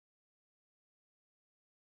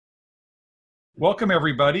Welcome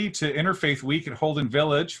everybody to Interfaith Week at Holden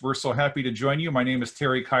Village. We're so happy to join you. My name is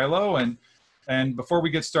Terry Kylo, and before we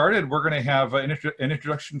get started, we're going to have an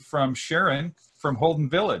introduction from Sharon from Holden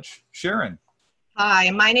Village. Sharon.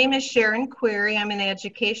 Hi, my name is Sharon Query. I'm an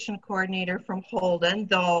education coordinator from Holden,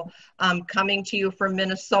 though I'm coming to you from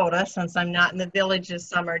Minnesota since I'm not in the village this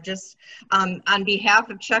summer. Just on behalf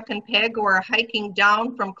of Chuck and Peg, we're hiking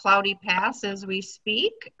down from Cloudy Pass as we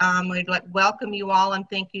speak. We'd like welcome you all and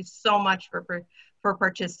thank you so much for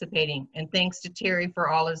participating. And thanks to Terry for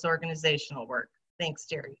all his organizational work. Thanks,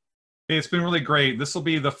 Terry. Hey, it's been really great. This will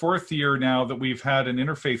be the fourth year now that we've had an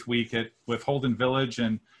Interfaith Week with Holden Village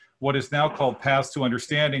and what is now called Paths to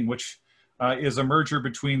Understanding, which is a merger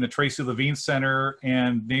between the Tracy Levine Center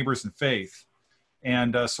and Neighbors in Faith.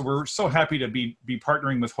 And so we're so happy to be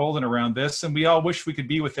partnering with Holden around this. And we all wish we could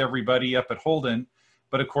be with everybody up at Holden,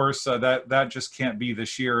 but of course that just can't be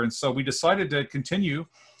this year. And so we decided to continue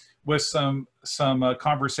with some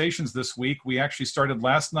conversations this week. We actually started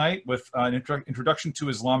last night with an introduction to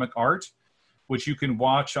Islamic art, which you can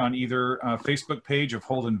watch on either Facebook page of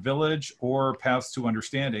Holden Village or Paths to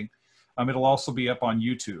Understanding. It'll also be up on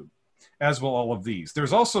YouTube, as will all of these.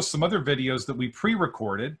 There's also some other videos that we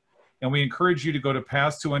pre-recorded, and we encourage you to go to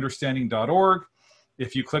pathstounderstanding.org.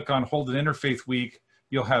 If you click on Holden Interfaith Week,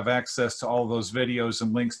 you'll have access to all those videos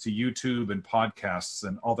and links to YouTube and podcasts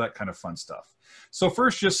and all that kind of fun stuff. So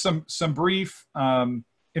first, just some brief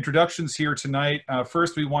introductions here tonight.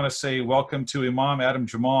 First, we want to say welcome to Imam Adam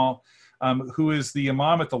Jamal, who is the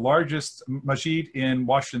imam at the largest masjid in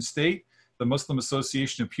Washington State, the Muslim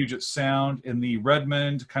Association of Puget Sound in the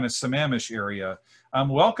Redmond, kind of Sammamish area.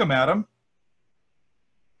 Welcome, Adam.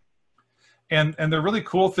 And the really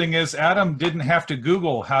cool thing is Adam didn't have to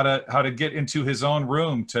Google how to get into his own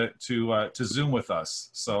room to Zoom with us.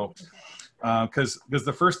 So, because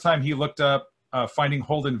the first time he looked up finding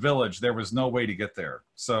Holden Village, there was no way to get there.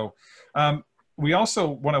 So we also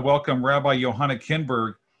want to welcome Rabbi Johanna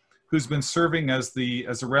Kinberg, who's been serving as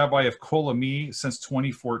a rabbi of Kol Ami since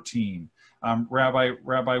 2014. Rabbi,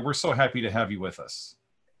 we're so happy to have you with us.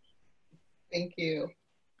 Thank you.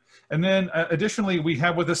 And then additionally, we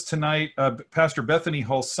have with us tonight Pastor Bethany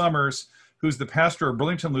Hull Summers, who's the pastor of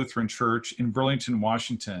Burlington Lutheran Church in Burlington,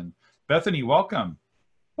 Washington. Bethany, welcome.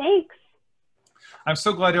 Thanks. I'm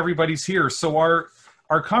so glad everybody's here. So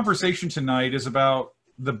our conversation tonight is about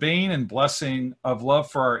the bane and blessing of love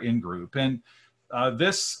for our in-group. And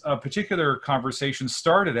this particular conversation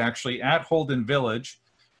started actually at Holden Village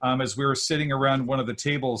as we were sitting around one of the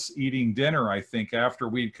tables eating dinner, I think, after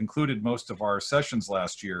we'd concluded most of our sessions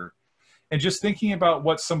last year, and just thinking about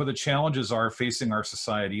what some of the challenges are facing our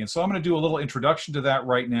society. And so I'm going to do a little introduction to that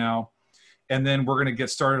right now, and then we're going to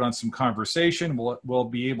get started on some conversation. We'll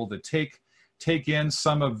be able to take in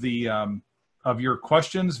some of the of your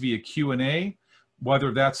questions via Q&A,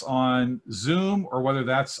 whether that's on Zoom or whether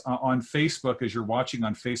that's on Facebook as you're watching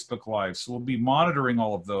on Facebook Live. So we'll be monitoring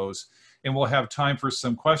all of those, and we'll have time for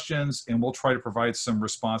some questions, and we'll try to provide some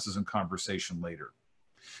responses and conversation later.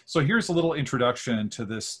 So here's a little introduction to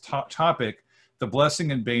this topic, the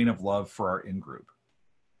blessing and bane of love for our in-group.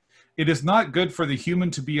 It is not good for the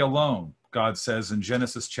human to be alone, God says in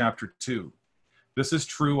Genesis chapter 2. This is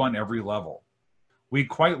true on every level. We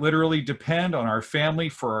quite literally depend on our family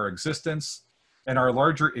for our existence and our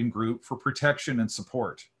larger in-group for protection and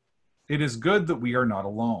support. It is good that we are not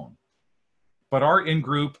alone. But our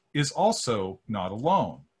in-group is also not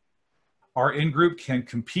alone. Our in-group can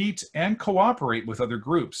compete and cooperate with other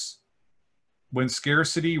groups. When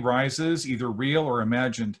scarcity rises, either real or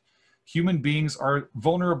imagined, human beings are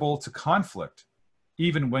vulnerable to conflict,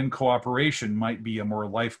 even when cooperation might be a more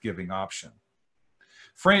life-giving option.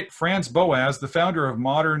 Franz Boas, the founder of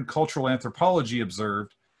modern cultural anthropology,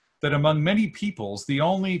 observed that among many peoples, the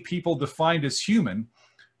only people defined as human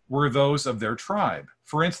were those of their tribe.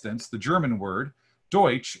 For instance, the German word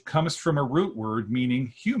Deutsch comes from a root word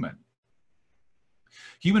meaning human.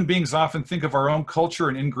 Human beings often think of our own culture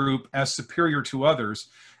and in-group as superior to others,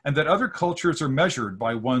 and that other cultures are measured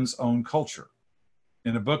by one's own culture.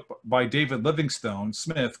 In a book by David Livingstone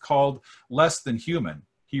Smith called Less Than Human,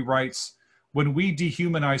 he writes, "When we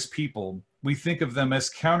dehumanize people, we think of them as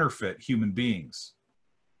counterfeit human beings.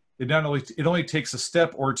 It only takes a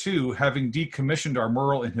step or two, having decommissioned our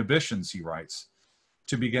moral inhibitions," he writes,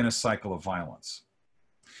 "to begin a cycle of violence."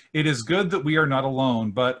 It is good that we are not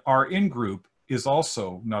alone, but our in-group is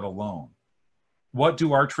also not alone. What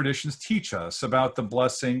do our traditions teach us about the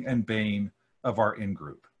blessing and bane of our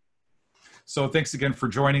in-group? So thanks again for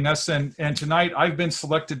joining us. And tonight I've been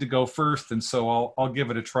selected to go first, and so I'll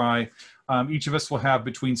give it a try. Each of us will have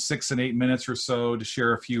between 6 and 8 minutes or so to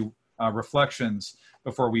share a few reflections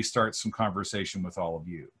before we start some conversation with all of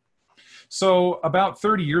you. So about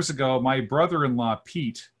 30 years ago, my brother-in-law,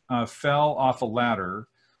 Pete, fell off a ladder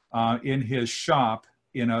in his shop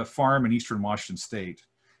in a farm in eastern Washington State,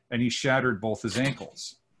 and he shattered both his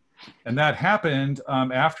ankles. And that happened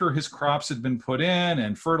after his crops had been put in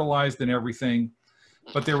and fertilized and everything,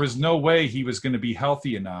 but there was no way he was going to be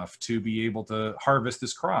healthy enough to be able to harvest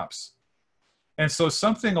his crops. And so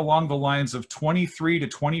something along the lines of 23 to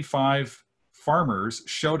 25 farmers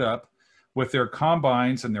showed up with their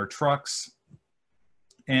combines and their trucks,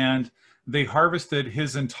 and they harvested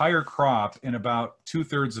his entire crop in about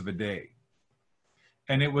 2/3 of a day.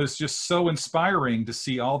 And it was just so inspiring to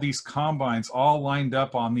see all these combines all lined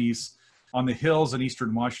up on the hills in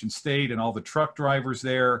eastern Washington State, and all the truck drivers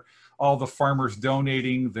there, all the farmers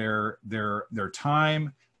donating their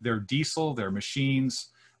time, their diesel, their machines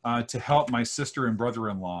to help my sister and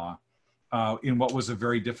brother-in-law in what was a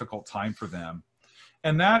very difficult time for them.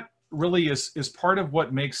 And that really is part of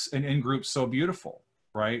what makes an in-group so beautiful,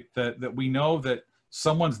 right? That we know that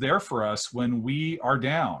someone's there for us when we are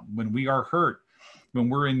down, when we are hurt, when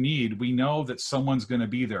we're in need. We know that someone's going to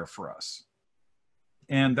be there for us.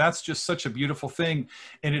 And that's just such a beautiful thing.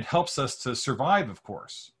 And it helps us to survive, of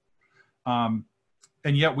course. And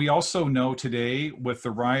yet we also know today, with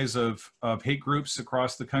the rise of hate groups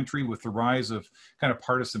across the country, with the rise of kind of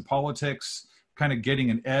partisan politics, kind of getting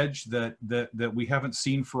an edge that we haven't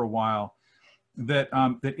seen for a while, that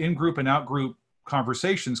in-group and out-group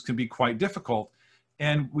conversations can be quite difficult.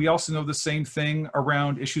 And we also know the same thing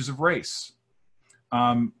around issues of race.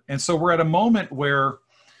 And so we're at a moment where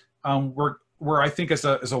I think as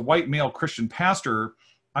a white male Christian pastor,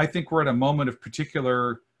 I think we're at a moment of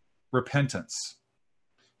particular repentance.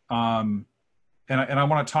 And I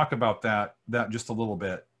want to talk about that just a little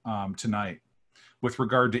bit tonight, with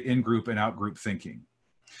regard to in-group and out-group thinking.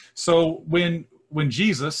 So when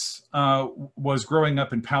Jesus was growing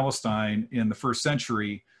up in Palestine in the first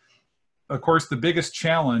century, of course, the biggest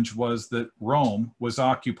challenge was that Rome was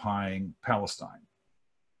occupying Palestine.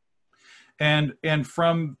 And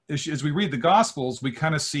from, as we read the Gospels, we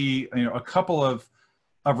kind of see a couple of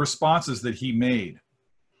responses that he made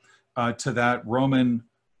to that Roman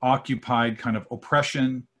occupied kind of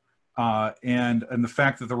oppression, and the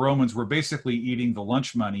fact that the Romans were basically eating the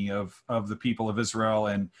lunch money of the people of Israel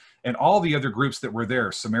and all the other groups that were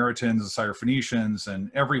there, Samaritans, Syrophoenicians, and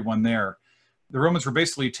everyone there. The Romans were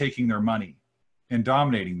basically taking their money and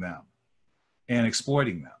dominating them and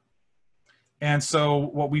exploiting them. And so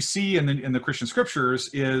what we see in the Christian scriptures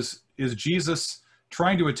is Jesus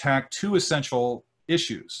trying to attack two essential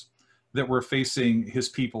issues that were facing his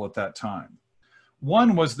people at that time.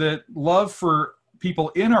 One was that love for people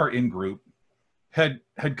in our in-group had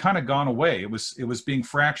kind of gone away. It was being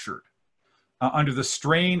fractured under the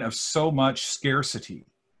strain of so much scarcity.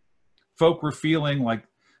 Folk were feeling like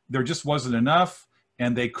there just wasn't enough,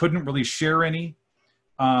 and they couldn't really share any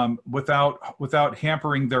without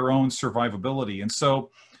hampering their own survivability. And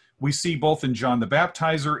so we see both in John the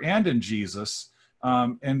Baptizer and in Jesus,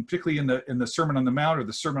 and particularly in the Sermon on the Mount or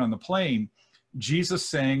the Sermon on the Plain, Jesus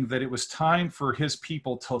saying that it was time for his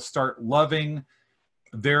people to start loving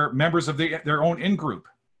their members of their own in-group,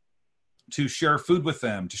 to share food with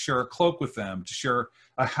them, to share a cloak with them, to share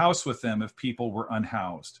a house with them if people were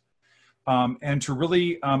unhoused, and to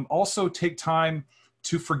really also take time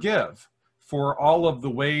to forgive for all of the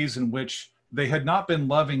ways in which they had not been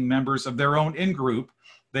loving members of their own in-group.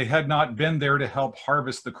 They had not been there to help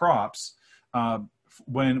harvest the crops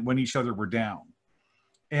when each other were down.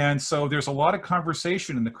 And so there's a lot of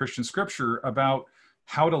conversation in the Christian scripture about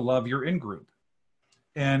how to love your in-group.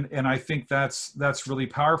 And I think that's really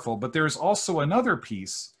powerful. But there's also another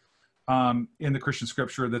piece in the Christian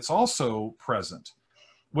scripture that's also present,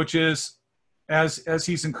 which is as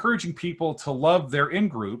he's encouraging people to love their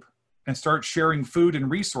in-group and start sharing food and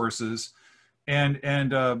resources and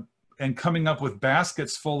coming up with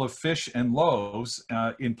baskets full of fish and loaves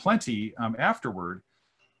in plenty afterward,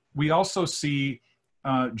 we also see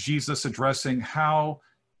Jesus addressing how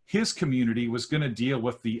his community was going to deal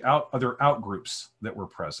with the other out-groups that were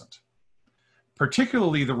present,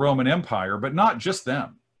 particularly the Roman Empire, but not just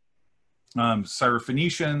them.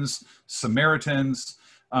 Syrophoenicians, Samaritans,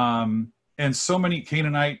 and so many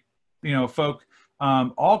Canaanite, folk,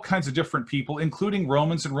 all kinds of different people, including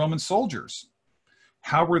Romans and Roman soldiers.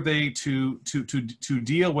 How were they to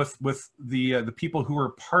deal with the people who were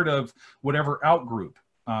part of whatever out-group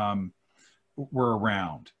were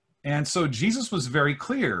around? And so Jesus was very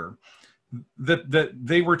clear that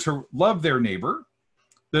they were to love their neighbor,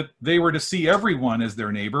 that they were to see everyone as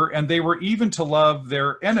their neighbor, and they were even to love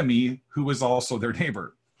their enemy, who was also their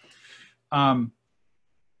neighbor. And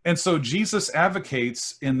so Jesus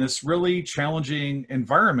advocates in this really challenging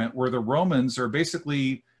environment where the Romans are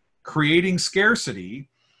basically creating scarcity,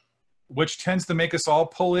 which tends to make us all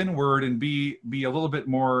pull inward and be a little bit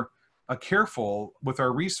more careful with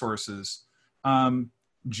our resources.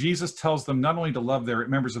 Jesus tells them not only to love their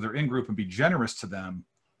members of their in-group and be generous to them,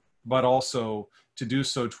 but also to do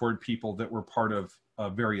so toward people that were part of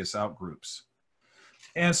various out-groups.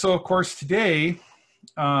 And so, of course, today,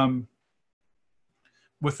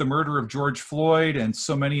 with the murder of George Floyd and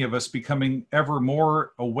so many of us becoming ever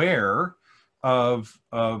more aware of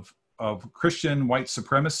Christian white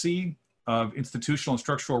supremacy, of institutional and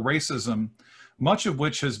structural racism, much of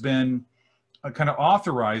which has been kind of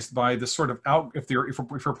authorized by the sort of if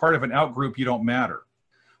you're part of an out group, you don't matter.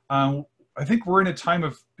 I think we're in a time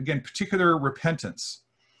of, again, particular repentance.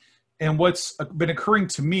 And what's been occurring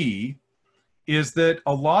to me is that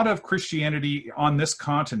a lot of Christianity on this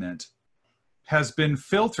continent has been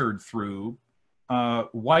filtered through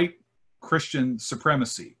white Christian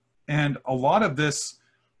supremacy. And a lot of this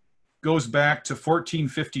goes back to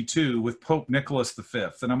 1452 with Pope Nicholas V.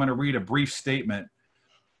 And I'm going to read a brief statement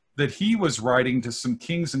that he was writing to some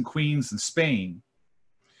kings and queens in Spain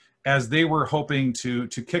as they were hoping to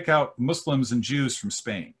kick out Muslims and Jews from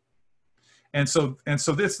Spain. And so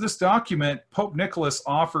this document, Pope Nicholas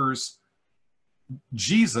offers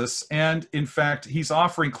Jesus, and in fact, he's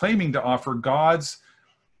claiming to offer God's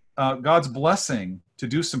blessing to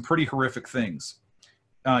do some pretty horrific things.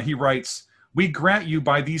 He writes, "We grant you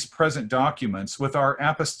by these present documents, with our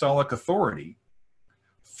apostolic authority,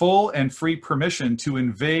 full and free permission to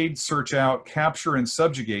invade, search out, capture, and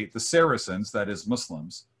subjugate the Saracens, that is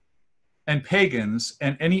Muslims, and pagans,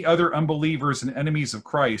 and any other unbelievers and enemies of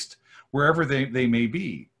Christ, wherever they may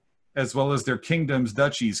be, as well as their kingdoms,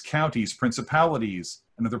 duchies, counties, principalities,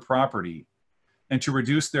 and other property, and to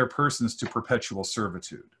reduce their persons to perpetual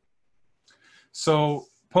servitude." So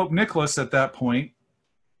Pope Nicholas at that point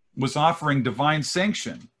was offering divine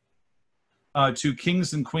sanction to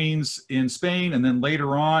kings and queens in Spain, and then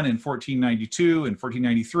later on in 1492 and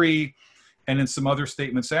 1493, and in some other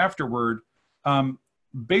statements afterward,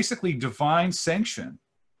 basically divine sanction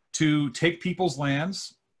to take people's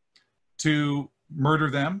lands, to murder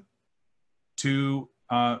them, to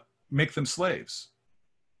make them slaves.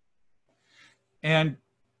 And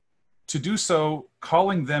to do so,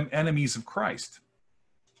 calling them enemies of Christ,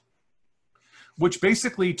 which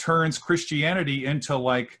basically turns Christianity into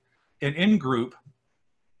like an in-group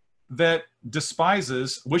that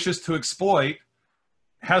despises, wishes to exploit,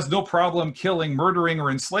 has no problem killing, murdering, or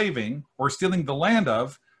enslaving, or stealing the land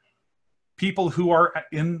of people who are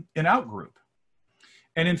in an out-group.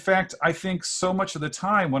 And in fact, I think so much of the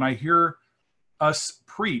time when I hear us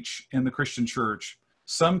preach in the Christian church,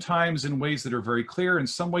 sometimes in ways that are very clear, in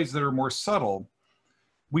some ways that are more subtle,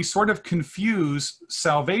 we sort of confuse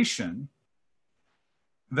salvation,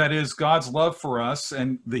 that is God's love for us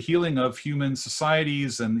and the healing of human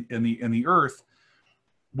societies and the earth,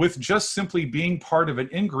 with just simply being part of an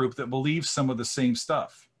in-group that believes some of the same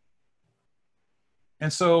stuff.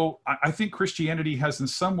 And so I think Christianity has in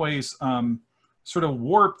some ways sort of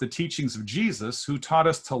warped the teachings of Jesus, who taught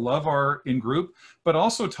us to love our in-group, but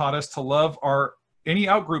also taught us to love any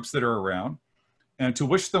out-groups that are around, and to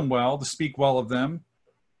wish them well, to speak well of them,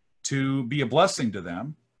 to be a blessing to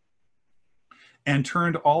them, and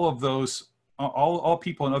turned all of those, all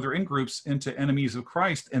people in other in-groups into enemies of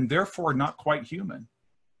Christ, and therefore not quite human.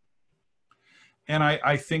 And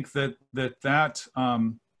I think that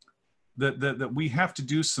we have to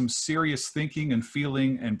do some serious thinking and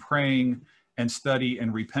feeling and praying and study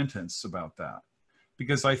and repentance about that,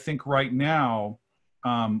 because I think right now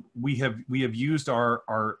we have used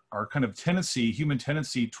our kind of tendency, human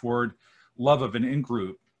tendency toward love of an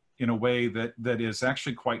in-group in a way that is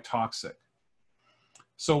actually quite toxic.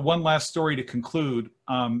 So one last story to conclude.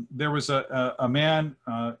 There was a man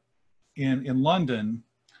in London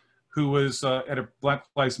who was at a Black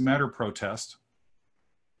Lives Matter protest,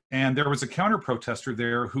 and there was a counter protester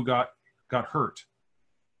there who got hurt.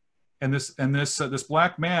 And this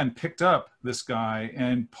black man picked up this guy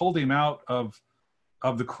and pulled him out of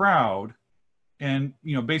the crowd, and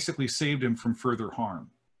basically saved him from further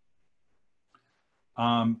harm.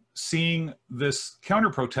 Seeing this counter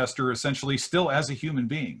protester essentially still as a human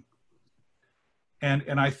being.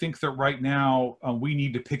 And I think that right now we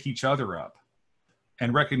need to pick each other up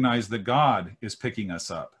and recognize that God is picking us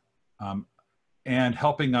up and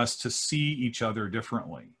helping us to see each other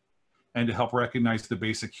differently, and to help recognize the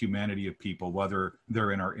basic humanity of people, whether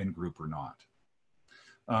they're in our in-group or not.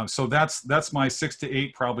 So that's my 6 to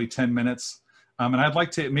 8, probably 10 minutes. And I'd like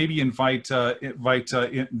to maybe invite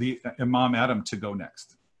the Imam Adam to go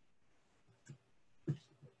next.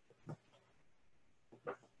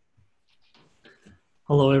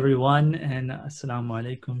 Hello, everyone, and assalamu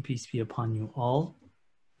alaikum. Peace be upon you all.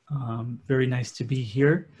 Very nice to be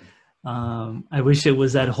here. I wish it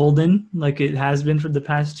was at Holden like it has been for the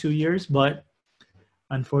past 2 years, but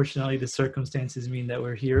unfortunately the circumstances mean that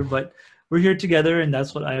we're here. But we're here together, and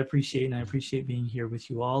that's what I appreciate, and I appreciate being here with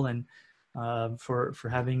you all, and for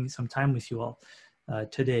having some time with you all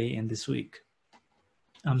today and this week.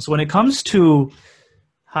 So when it comes to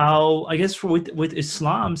how, I guess with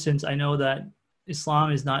Islam, since I know that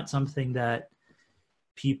Islam is not something that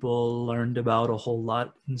people learned about a whole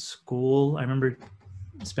lot in school. I remember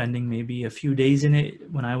spending maybe a few days in it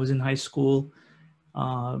when I was in high school.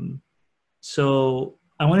 So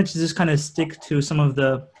I wanted to just kind of stick to some of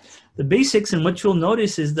the basics, and what you'll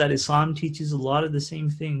notice is that Islam teaches a lot of the same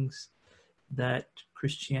things that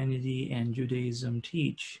Christianity and Judaism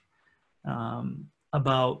teach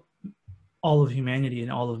about all of humanity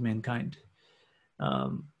and all of mankind.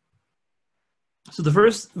 So the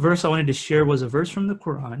first verse I wanted to share was a verse from the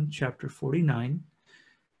Quran, chapter 49,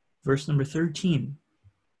 verse number 13,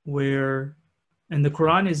 where, and the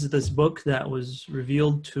Quran is this book that was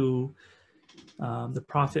revealed to the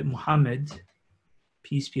Prophet Muhammad,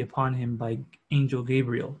 peace be upon him, by Angel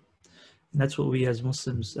Gabriel. And that's what we as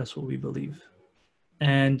Muslims, that's what we believe.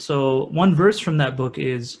 And so one verse from that book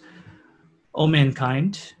is, O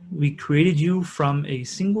mankind, we created you from a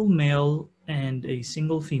single male and a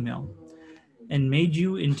single female, and made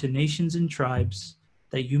you into nations and tribes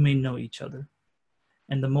that you may know each other.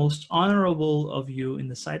 And the most honorable of you in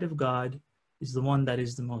the sight of God is the one that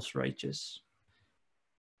is the most righteous.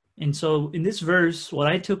 And so in this verse, what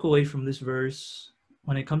I took away from this verse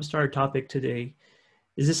when it comes to our topic today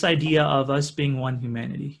is this idea of us being one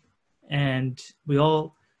humanity. And we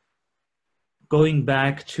all, going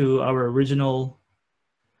back to our original,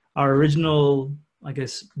 I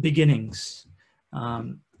guess, beginnings,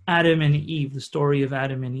 Adam and Eve, the story of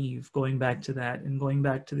Adam and Eve, going back to that, and going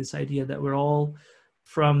back to this idea that we're all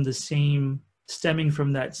from the same, stemming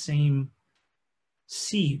from that same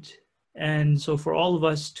seed. And so for all of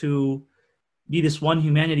us to be this one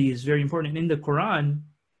humanity is very important. And in the Quran,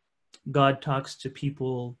 God talks to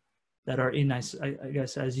people that are in, I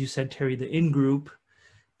guess, as you said, Terry, the in-group,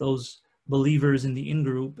 those believers in the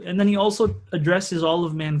in-group. And then he also addresses all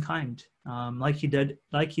of mankind, like he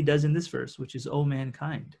does in this verse, which is, O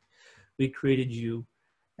mankind, we created you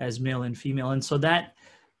as male and female. And so that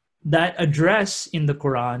address in the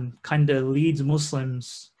Quran kind of leads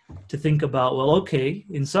Muslims to think about, well, okay,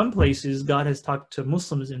 in some places God has talked to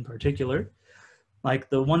Muslims in particular. Like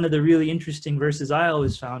one of the really interesting verses I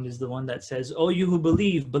always found is the one that says, "Oh, you who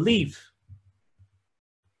believe, believe."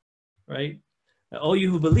 Right? "Oh,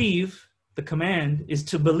 you who believe," the command is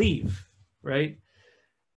to believe, right?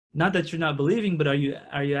 Not that you're not believing, but are you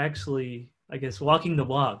actually, I guess, walking the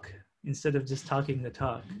walk instead of just talking the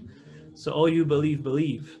talk? So, "Oh, you believe,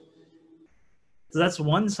 believe." So that's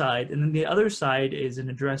one side. And then the other side is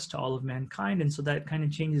an address to all of mankind. And so that kind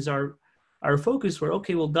of changes our focus, where,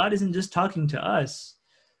 okay, well, God isn't just talking to us,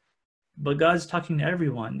 but God's talking to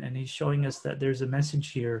everyone. And he's showing us that there's a message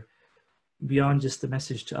here beyond just the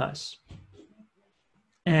message to us.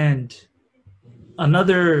 And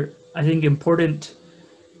another, I think, an important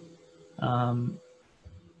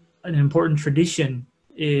tradition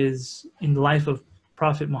is in the life of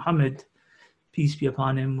Prophet Muhammad, peace be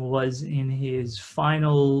upon him, was in his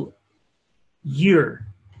final year,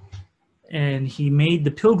 and he made the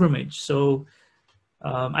pilgrimage. So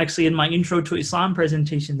actually in my Intro to Islam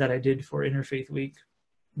presentation that I did for Interfaith Week,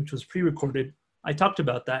 which was pre-recorded, I talked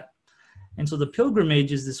about that. And so the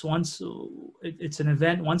pilgrimage is this it's an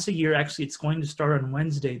event once a year. Actually, it's going to start on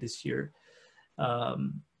Wednesday this year.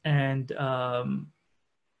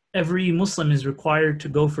 Every Muslim is required to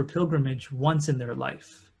go for pilgrimage once in their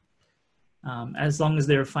life, as long as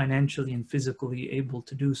they're financially and physically able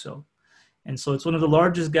to do so. And so it's one of the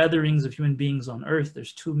largest gatherings of human beings on earth.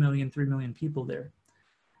 There's 2 million, 3 million people there.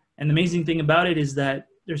 And the amazing thing about it is that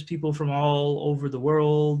there's people from all over the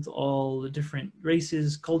world, all the different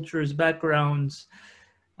races, cultures, backgrounds.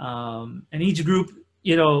 And each group,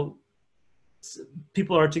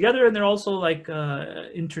 people are together, and they're also like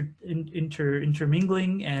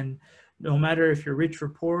intermingling. And no matter if you're rich or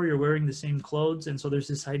poor, you're wearing the same clothes. And so there's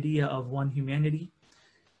this idea of one humanity.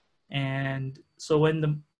 And so when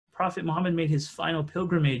the Prophet Muhammad made his final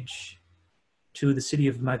pilgrimage to the city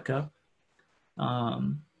of Mecca,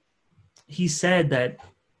 he said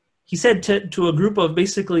to a group of,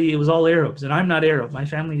 basically it was all Arabs, and I'm not Arab, my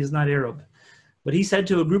family is not Arab, but he said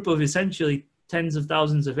to a group of essentially tens of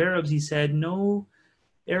thousands of Arabs, he said, no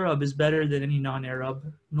Arab is better than any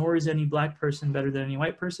non-Arab, nor is any black person better than any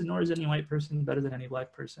white person, nor is any white person better than any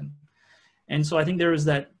black person. And so I think there was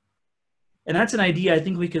that, and that's an idea I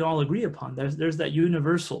think we can all agree upon. There's that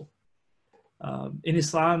universal. In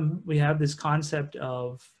Islam, we have this concept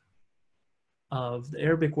of the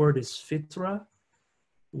Arabic word is fitra,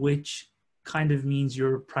 which kind of means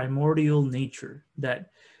your primordial nature,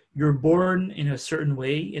 that you're born in a certain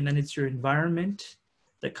way, and then it's your environment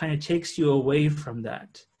that kind of takes you away from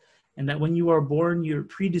that. And that when you are born, you're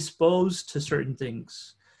predisposed to certain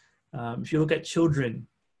things. If you look at children,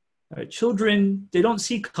 children, they don't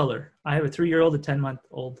see color. I have a 3-year-old, a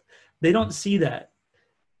 10-month-old. They don't see that.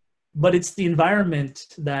 But it's the environment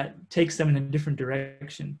that takes them in a different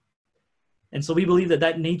direction. And so we believe that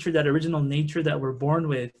that nature, that original nature that we're born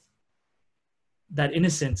with, that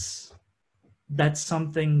innocence, that's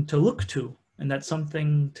something to look to, and that's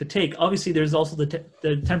something to take. Obviously, there's also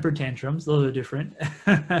the temper tantrums; those are different.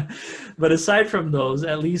 But aside from those,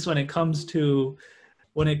 at least when it comes to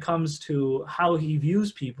how he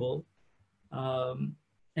views people,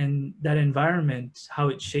 and that environment, how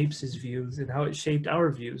it shapes his views and how it shaped our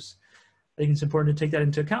views, I think it's important to take that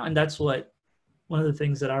into account. And that's what one of the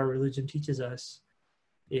things that our religion teaches us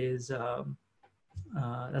is.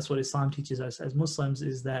 That's what Islam teaches us as Muslims,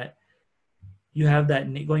 is that you have that,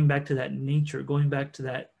 going back to that nature, going back to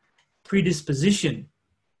that predisposition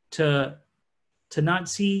to not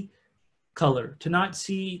see color, to not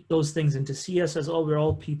see those things, and to see us as, oh, we're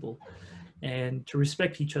all people, and to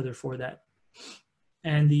respect each other for that.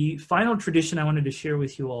 And the final tradition I wanted to share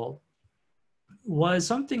with you all was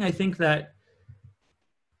something I think that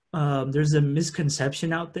there's a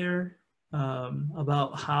misconception out there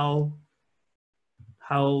about how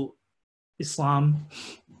Islam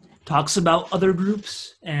talks about other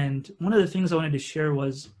groups. And one of the things I wanted to share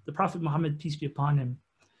was the Prophet Muhammad, peace be upon him,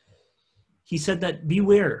 he said that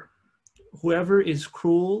beware, whoever is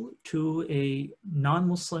cruel to a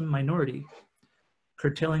non-Muslim minority,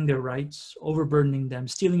 curtailing their rights, overburdening them,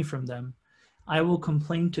 stealing from them, I will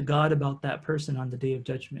complain to God about that person on the day of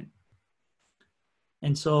judgment.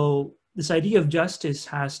 And so this idea of justice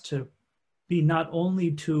has to be not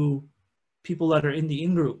only to people that are in the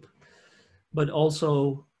in-group, but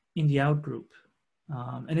also in the out-group.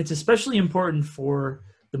 And it's especially important for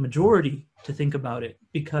the majority to think about it,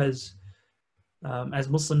 because as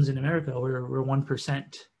Muslims in America, we're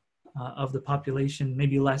 1% of the population,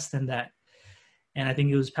 maybe less than that. And I think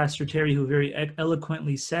it was Pastor Terry who very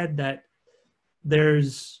eloquently said that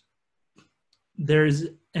there's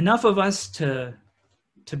enough of us to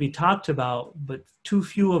be talked about, but too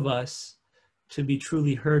few of us to be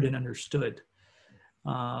truly heard and understood.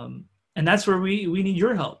 And that's where we need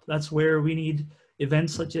your help. That's where we need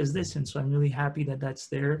events such as this. And so I'm really happy that that's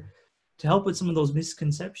there to help with some of those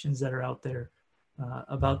misconceptions that are out there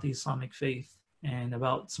about the Islamic faith, and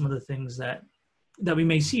about some of the things that we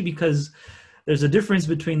may see, because there's a difference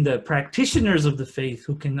between the practitioners of the faith,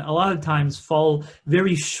 who can a lot of times fall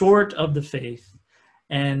very short of the faith.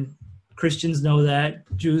 And Christians know that,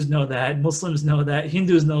 Jews know that, Muslims know that,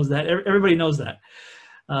 Hindus knows that, everybody knows that.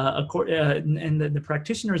 And the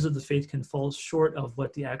practitioners of the faith can fall short of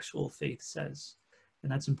what the actual faith says.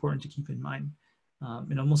 And that's important to keep in mind.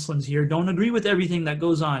 Muslims here don't agree with everything that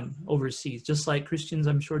goes on overseas, just like Christians,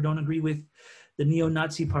 I'm sure, don't agree with the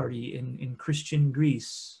neo-Nazi party in Christian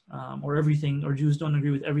Greece, or Jews don't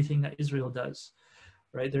agree with everything that Israel does,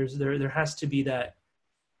 right? There has to be that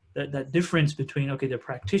difference between, okay, the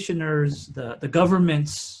practitioners, the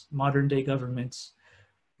governments, modern day governments,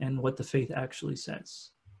 and what the faith actually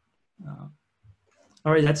says.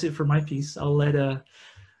 All right, that's it for my piece. I'll let, I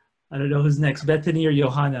don't know who's next, Bethany or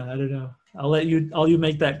Johanna, I don't know. I'll let you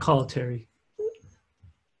make that call, Terry.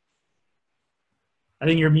 I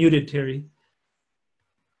think you're muted, Terry.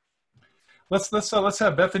 Let's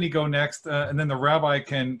have Bethany go next, and then the rabbi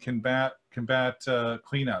can combat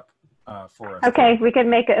cleanup for us. Okay, we can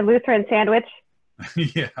make a Lutheran sandwich.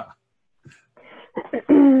 Yeah.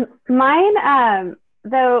 Mine,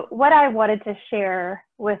 though, what I wanted to share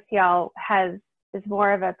with y'all is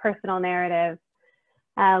more of a personal narrative,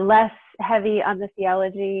 less heavy on the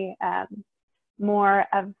theology, more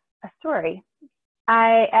of a story.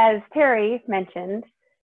 As Terry mentioned,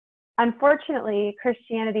 unfortunately,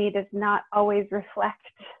 Christianity does not always reflect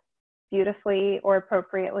beautifully or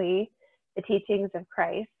appropriately the teachings of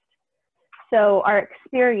Christ. So our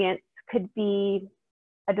experience could be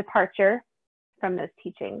a departure from those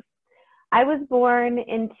teachings. I was born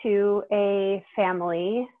into a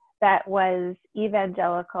family that was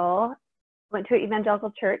evangelical, went to an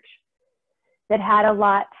evangelical church that had a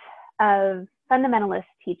lot of fundamentalist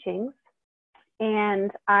teachings.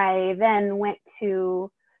 And I then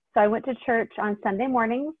I went to church on Sunday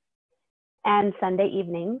mornings and Sunday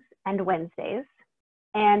evenings and Wednesdays.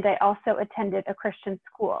 And I also attended a Christian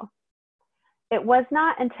school. It was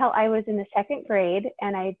not until I was in the 2nd grade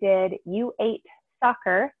and I did U8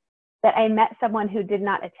 soccer that I met someone who did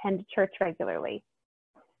not attend church regularly.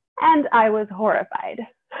 And I was horrified.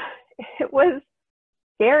 It was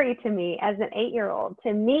scary to me as an 8-year-old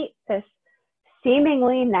to meet this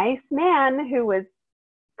seemingly nice man who was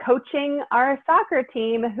coaching our soccer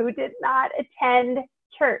team who did not attend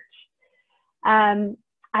church. I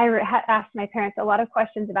asked my parents a lot of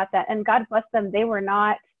questions about that, and God bless them,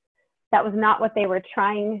 that was not what they were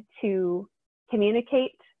trying to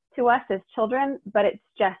communicate to us as children, but it's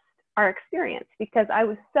just our experience, because I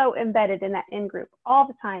was so embedded in that in-group all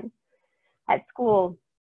the time, at school,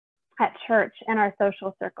 at church, and our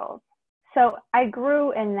social circles. So I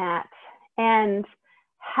grew in that and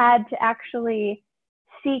had to actually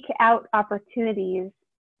seek out opportunities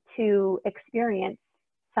to experience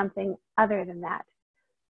something other than that.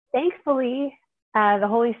 Thankfully, the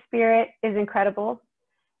Holy Spirit is incredible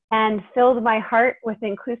and filled my heart with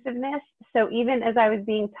inclusiveness. So even as I was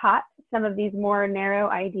being taught some of these more narrow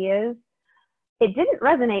ideas, it didn't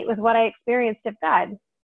resonate with what I experienced of God.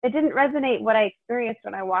 It didn't resonate what I experienced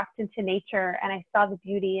when I walked into nature and I saw the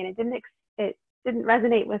beauty, and it didn't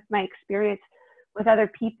resonate with my experience with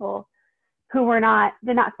other people who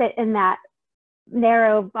did not fit in that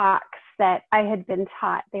narrow box that I had been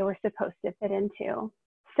taught they were supposed to fit into.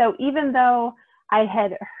 So even though I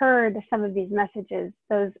had heard some of these messages,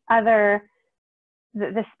 the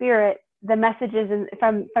Spirit, the messages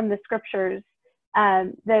from the scriptures,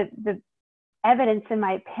 the evidence in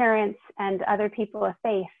my parents and other people of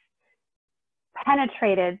faith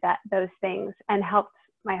penetrated those things and helped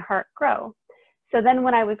my heart grow. So then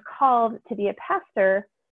when I was called to be a pastor,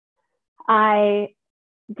 I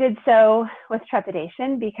did so with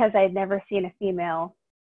trepidation because I'd never seen a female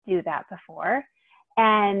do that before,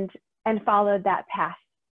 and followed that path.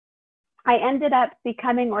 I ended up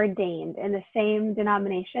becoming ordained in the same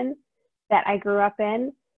denomination that I grew up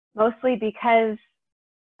in, mostly because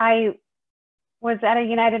I was at a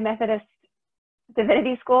United Methodist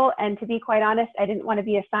divinity school, and to be quite honest, I didn't want to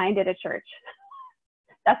be assigned at a church.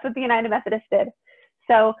 That's what the United Methodist did.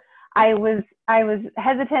 So I was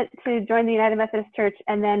hesitant to join the United Methodist Church,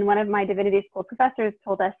 and then one of my divinity school professors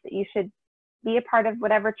told us that you should be a part of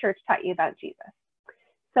whatever church taught you about Jesus.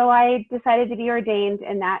 So I decided to be ordained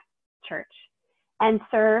in that church and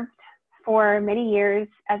served for many years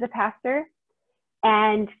as a pastor,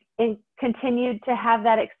 and continued to have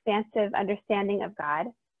that expansive understanding of God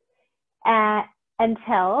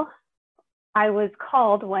until I was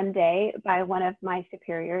called one day by one of my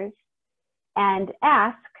superiors and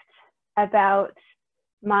asked about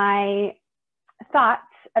my thoughts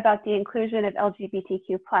about the inclusion of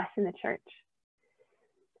LGBTQ+ in the church.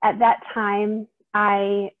 At that time,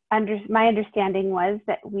 my understanding was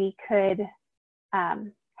that we could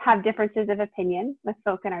have differences of opinion with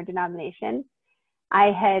folk in our denomination.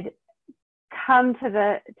 I had come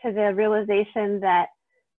to the realization that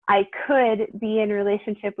I could be in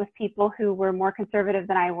relationship with people who were more conservative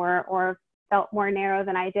than I were, or felt more narrow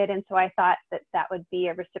than I did. And so I thought that would be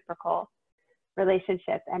a reciprocal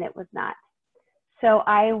relationship, and it was not. So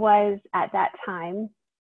I was at that time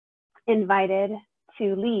invited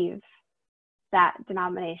to leave that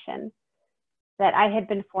denomination that I had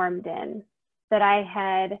been formed in, that I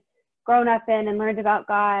had grown up in and learned about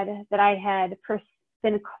God, that I had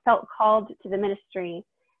felt called to the ministry,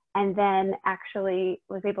 and then actually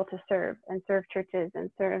was able to serve churches and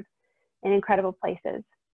serve in incredible places.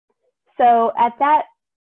 So at that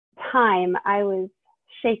time, I was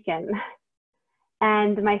shaken,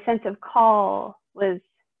 and my sense of call was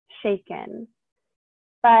shaken.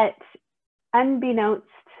 But unbeknownst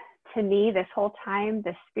to me, this whole time,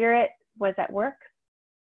 the Spirit was at work.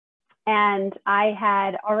 And I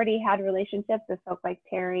had already had relationships with folk like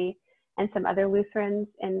Terry and some other Lutherans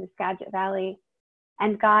in the Skagit Valley.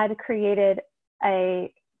 And God created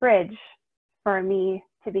a bridge for me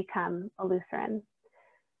to become a Lutheran.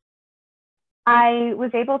 I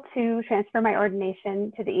was able to transfer my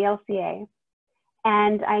ordination to the ELCA,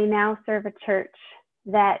 and I now serve a church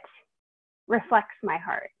that reflects my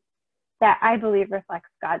heart, that I believe reflects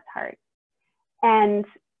God's heart. And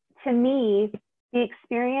to me, the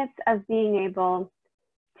experience of being able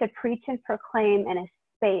to preach and proclaim in a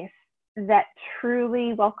space that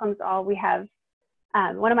truly welcomes all. We have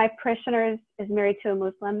one of my parishioners is married to a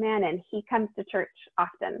Muslim man, and he comes to church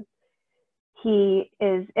often. He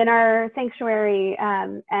is in our sanctuary,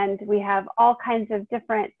 and we have all kinds of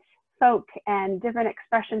different folk and different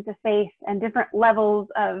expressions of faith and different levels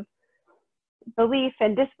of belief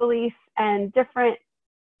and disbelief and different,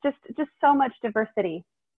 just so much diversity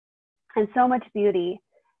and so much beauty.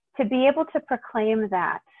 To be able to proclaim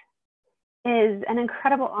that is an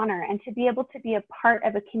incredible honor, and to be able to be a part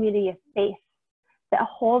of a community of faith that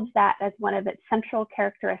holds that as one of its central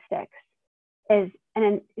characteristics is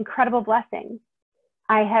an incredible blessing.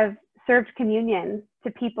 I have served communion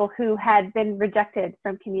to people who had been rejected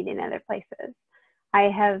from communion in other places. I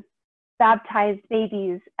have baptized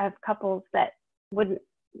babies of couples that wouldn't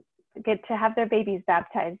get to have their babies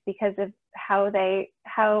baptized because of how they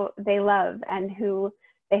love and who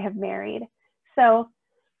they have married. So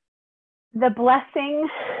the blessing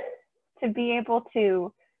to be able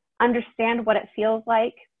to understand what it feels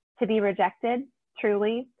like to be rejected,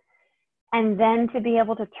 truly, and then to be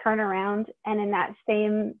able to turn around and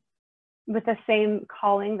with the same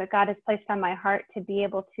calling that God has placed on my heart, to be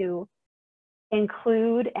able to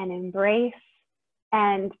include and embrace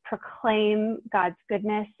and proclaim God's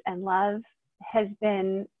goodness and love has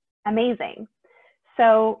been amazing.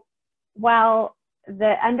 So while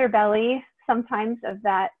the underbelly sometimes of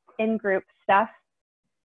that in-group stuff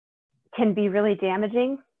can be really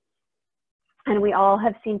damaging, and we all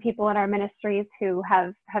have seen people in our ministries who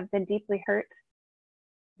have been deeply hurt,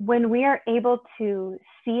 when we are able to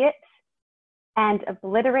see it and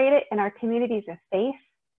obliterate it in our communities of faith,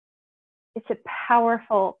 it's a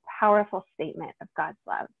powerful, powerful statement of God's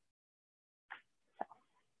love.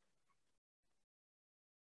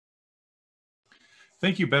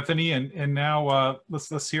 Thank you, Bethany. And now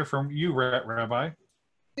let's hear from you, Rabbi.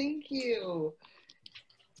 Thank you.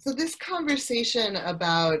 So this conversation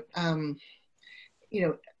about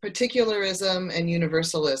particularism and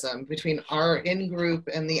universalism, between our in-group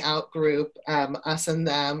and the out-group, us and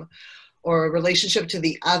them, or a relationship to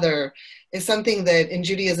the other, is something that in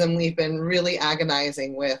Judaism we've been really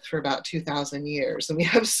agonizing with for about 2,000 years. And we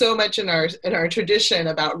have so much in our tradition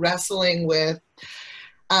about wrestling with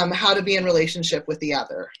how to be in relationship with the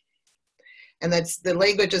other. And the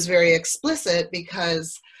language is very explicit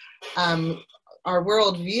because our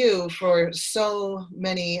worldview for so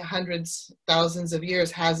many hundreds, thousands of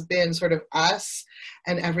years has been sort of us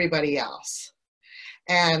and everybody else.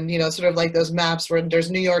 And, sort of like those maps where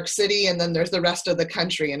there's New York City and then there's the rest of the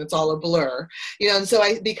country and it's all a blur, and so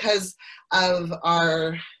because of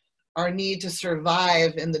our need to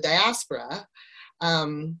survive in the diaspora,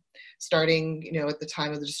 starting, at the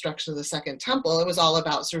time of the destruction of the Second Temple, it was all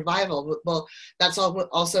about survival. Well, that's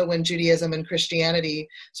also when Judaism and Christianity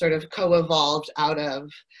sort of co-evolved out of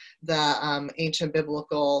the ancient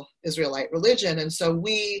biblical Israelite religion. And so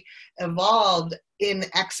we evolved in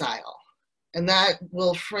exile. And that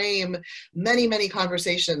will frame many, many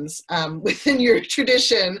conversations within your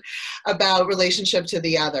tradition about relationship to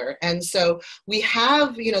the other. And so we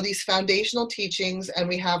have, these foundational teachings, and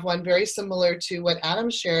we have one very similar to what Adam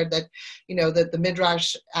shared, that, that the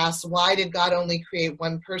Midrash asks, why did God only create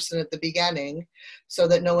one person at the beginning, so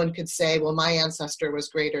that no one could say, well, my ancestor was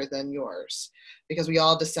greater than yours, because we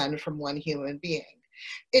all descend from one human being.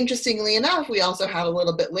 Interestingly enough, we also have a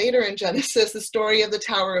little bit later in Genesis the story of the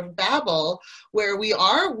Tower of Babel, where we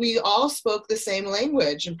all spoke the same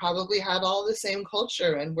language and probably had all the same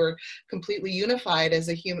culture and were completely unified as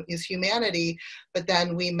humanity, but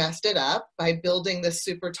then we messed it up by building this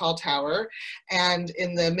super tall tower. And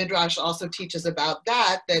in the Midrash also teaches about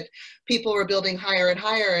that people were building higher and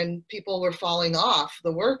higher and people were falling off,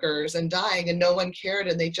 the workers, and dying, and no one cared,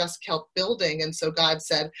 and they just kept building. And so God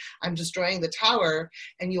said, I'm destroying the tower,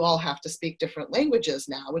 and you all have to speak different languages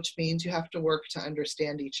now, which means you have to work to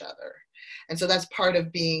understand each other. And so that's part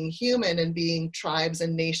of being human and being tribes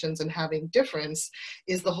and nations and having difference,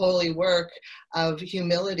 is the holy work of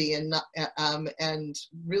humility and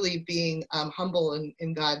really being humble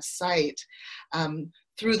in God's sight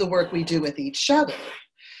through the work we do with each other.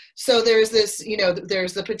 So there's this,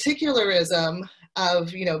 there's the particularism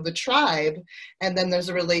of, the tribe, and then there's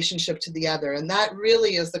a relationship to the other. And that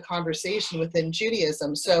really is the conversation within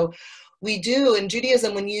Judaism. So we do, in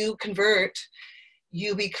Judaism, when you convert,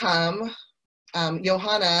 you become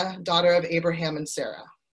Johanna, daughter of Abraham and Sarah.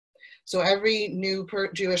 So every new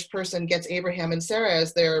Jewish person gets Abraham and Sarah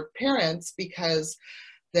as their parents, because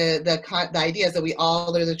the idea is that we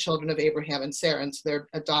all are the children of Abraham and Sarah, and so they're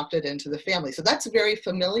adopted into the family. So that's very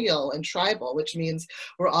familial and tribal, which means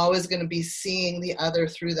we're always going to be seeing the other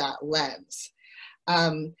through that lens.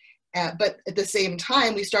 But at the same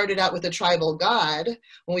time, we started out with a tribal God.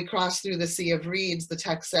 When we crossed through the Sea of Reeds, the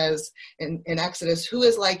text says in Exodus, "Who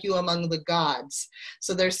is like you among the gods?"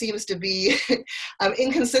 So there seems to be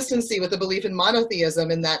inconsistency with the belief in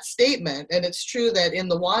monotheism in that statement. And it's true that in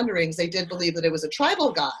the wanderings, they did believe that it was a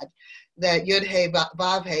tribal God, that Yud-He,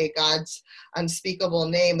 Vav-He, God's unspeakable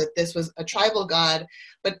name, that this was a tribal God.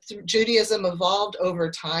 But Judaism evolved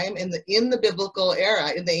over time in the biblical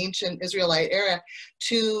era, in the ancient Israelite era,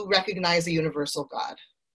 to recognize a universal God.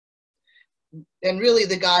 And really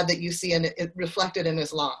the God that you see reflected in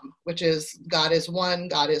Islam, which is God is one,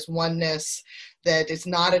 God is oneness, that it's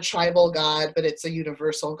not a tribal God, but it's a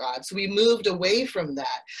universal God. So we moved away from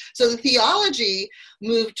that. So the theology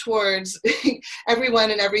moved towards everyone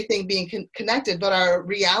and everything being connected, but our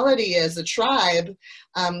reality as a tribe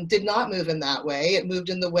did not move in that way. It moved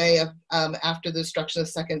in the way of, after the destruction of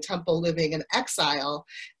the Second Temple, living in exile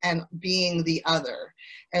and being the other.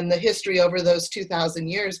 And the history over those 2,000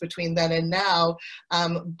 years between then and now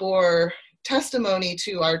bore testimony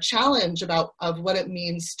to our challenge of what it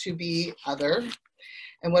means to be other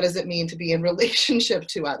and what does it mean to be in relationship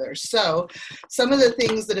to others. So some of the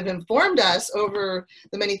things that have informed us over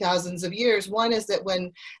the many thousands of years, one is that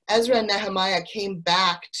when Ezra and Nehemiah came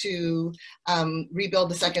back to rebuild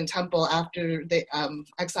the Second Temple after they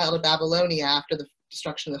exiled to Babylonia after the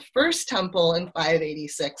destruction of the First Temple in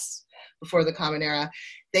 586 before the Common Era,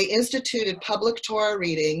 they instituted public Torah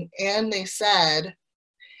reading, and they said,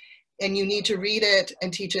 and you need to read it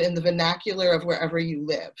and teach it in the vernacular of wherever you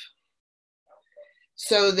live.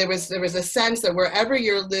 So there was a sense that wherever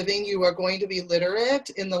you're living, you are going to be literate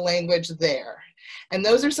in the language there. And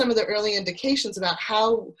those are some of the early indications about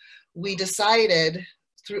how we decided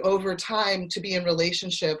through over time to be in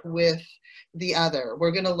relationship with the other.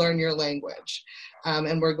 We're going to learn your language.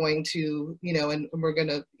 And we're going to, and we're going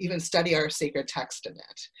to even study our sacred text in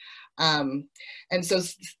it. And so,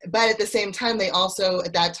 but at the same time, they also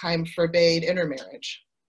at that time forbade intermarriage.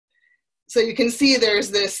 So you can see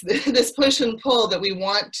there's this push and pull that we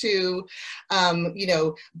want to,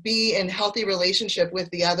 be in healthy relationship with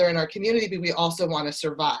the other in our community, but we also want to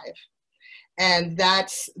survive. And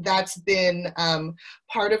that's been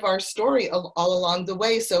part of our story all along the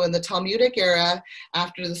way. So in the Talmudic era,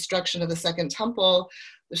 after the destruction of the Second Temple,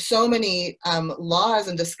 there's so many laws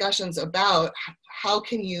and discussions about how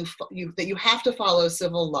can that you have to follow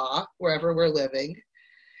civil law wherever we're living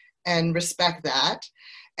and respect that,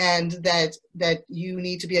 and that you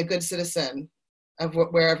need to be a good citizen of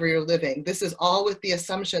wherever you're living. This is all with the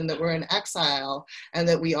assumption that we're in exile and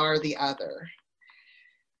that we are the other.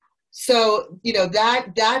 So,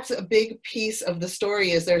 that's a big piece of the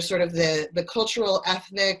story, is there's sort of the cultural,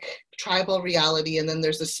 ethnic, tribal reality, and then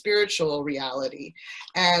there's the spiritual reality.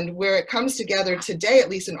 And where it comes together today, at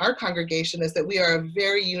least in our congregation, is that we are a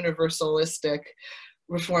very universalistic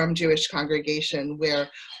Reformed Jewish congregation where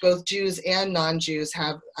both Jews and non-Jews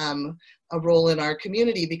have a role in our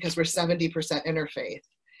community because we're 70% interfaith.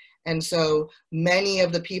 And so many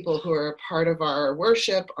of the people who are part of our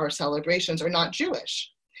worship, our celebrations, are not Jewish.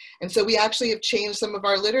 And so we actually have changed some of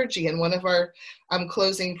our liturgy. And one of our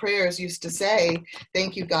closing prayers used to say,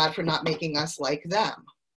 "Thank you, God, for not making us like them,"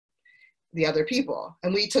 the other people.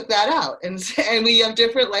 And we took that out. And we have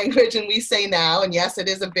different language, and we say now, and yes, it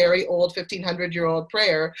is a very old 1,500-year-old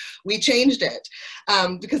prayer. We changed it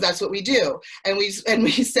because that's what we do. And we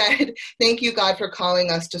said, "Thank you, God, for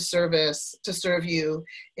calling us to serve you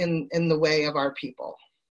in the way of our people."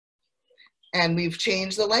 And we've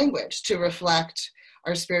changed the language to reflect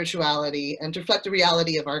our spirituality and to reflect the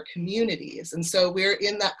reality of our communities. And so we're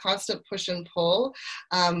in that constant push and pull,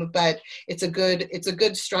 but it's a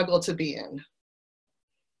good struggle to be in.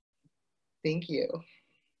 Thank you.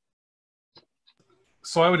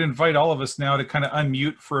 So I would invite all of us now to kind of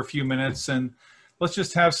unmute for a few minutes, and let's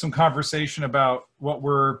just have some conversation about what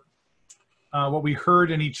we heard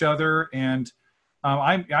in each other. And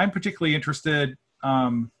I'm particularly interested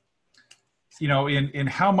in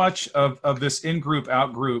how much of this in-group,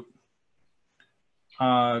 out-group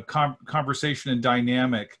conversation and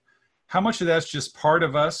dynamic, how much of that's just part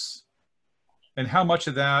of us, and how much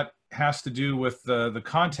of that has to do with the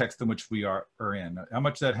context in which we are in, how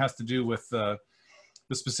much that has to do with the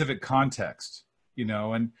specific context,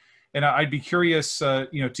 and I'd be curious, to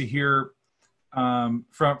hear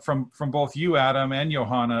from both you, Adam, and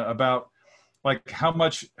Johanna, about like how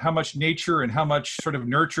much nature and how much sort of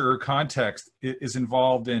nurture or context is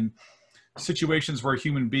involved in situations where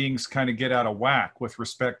human beings kind of get out of whack with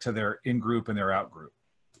respect to their in-group and their out-group.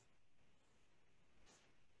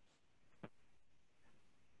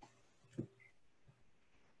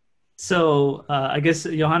 So I guess,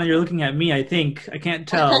 Johanna, you're looking at me, I think. I can't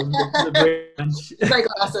tell. The branch. My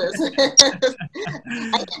glasses.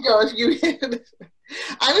 I can go if you.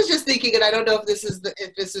 I was just thinking, and I don't know if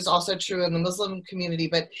this is also true in the Muslim community,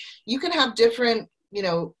 but you can have different,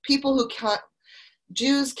 people who can't.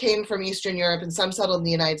 Jews came from Eastern Europe, and some settled in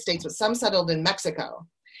the United States, but some settled in Mexico.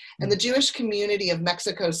 And the Jewish community of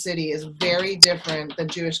Mexico City is very different than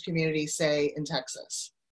Jewish community, say, in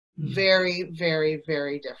Texas. Very, very,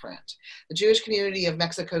 very different. The Jewish community of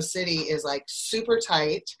Mexico City is like super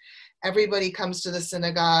tight. Everybody comes to the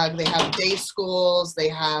synagogue. They have day schools. They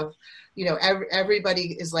have,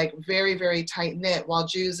 everybody is like very, very tight knit, while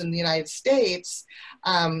Jews in the United States,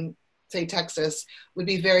 say Texas, would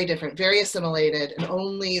be very different, very assimilated, and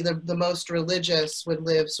only the most religious would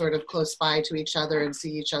live sort of close by to each other and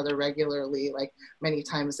see each other regularly, like many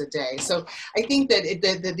times a day. So I think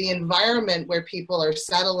that the environment where people are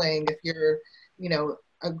settling, if you're,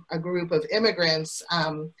 a group of immigrants,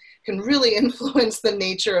 can really influence the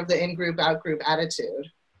nature of the in-group, out-group attitude.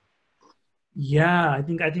 Yeah, I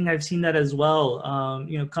think I've seen that as well.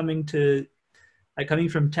 Coming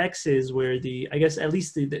from Texas, where I guess at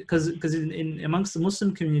least because in amongst the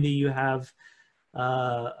Muslim community, you have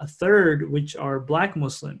a third which are Black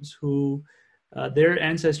Muslims who their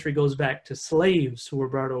ancestry goes back to slaves who were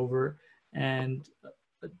brought over, and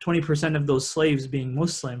 20% of those slaves being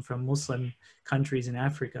Muslim from Muslim countries in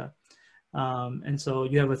Africa. And so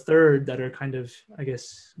you have a third that are kind of, I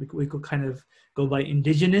guess we could kind of go by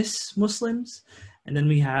indigenous Muslims, and then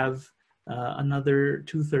we have another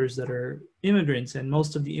 2/3 that are immigrants, and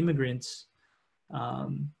most of the immigrants,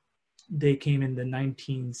 they came in the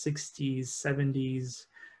 1960s, 70s,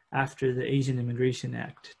 after the Asian Immigration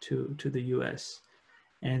Act to the U.S.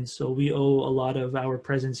 And so we owe a lot of our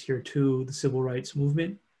presence here to the civil rights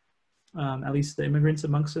movement, at least the immigrants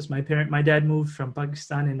amongst us. My dad moved from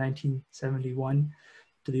Pakistan in 1971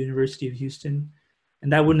 to the University of Houston,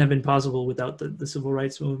 and that wouldn't have been possible without the civil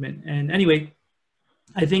rights movement. And anyway,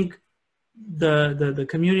 I think the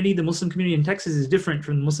community, the Muslim community in Texas is different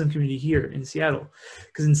from the Muslim community here in Seattle,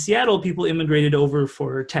 because in Seattle people immigrated over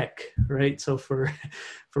for tech, right? So for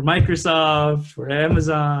Microsoft, for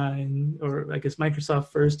Amazon, or I guess Microsoft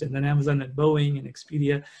first, and then Amazon and Boeing and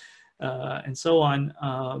Expedia, and so on,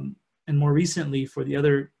 and more recently for the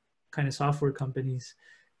other kind of software companies.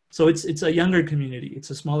 So it's a younger community, it's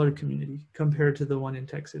a smaller community compared to the one in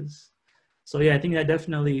Texas. So yeah, I think that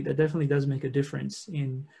definitely does make a difference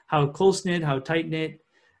in how close-knit, how tight-knit.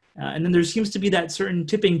 And then there seems to be that certain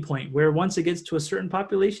tipping point where once it gets to a certain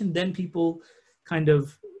population, then people kind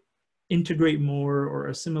of integrate more or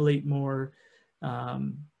assimilate more.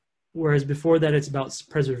 Whereas before that, it's about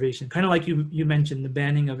preservation. Kind of like you mentioned, the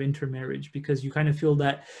banning of intermarriage, because you kind of feel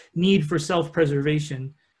that need for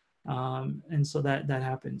self-preservation. And so that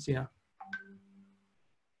happens, yeah.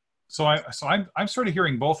 So I'm sort of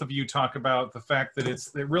hearing both of you talk about the fact that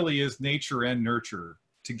it really is nature and nurture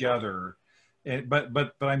together,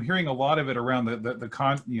 but I'm hearing a lot of it around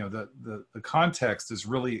the context is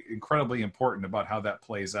really incredibly important about how that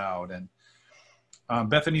plays out. And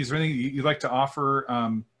Bethany, is there anything you'd like to offer?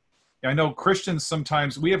 I know Christians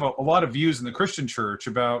sometimes we have a lot of views in the Christian church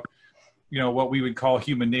about what we would call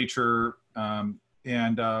human nature,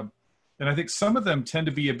 and I think some of them tend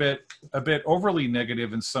to be a bit overly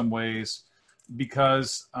negative in some ways,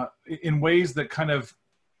 because in ways that kind of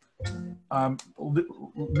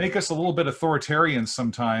make us a little bit authoritarian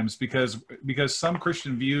sometimes, because some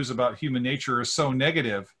Christian views about human nature are so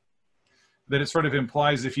negative that it sort of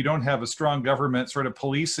implies if you don't have a strong government sort of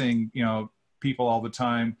policing people all the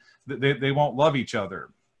time, that they won't love each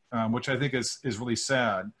other, which I think is really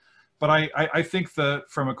sad. But I think that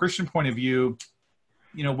from a Christian point of view,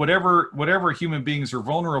 whatever human beings are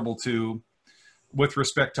vulnerable to with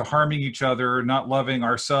respect to harming each other, not loving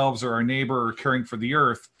ourselves or our neighbor, or caring for the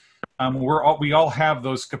earth, we all have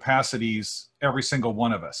those capacities, every single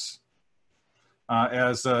one of us.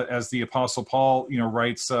 As the Apostle Paul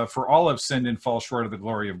writes, for all have sinned and fall short of the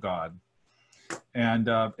glory of God. And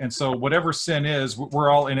so whatever sin is, we're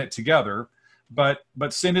all in it together. But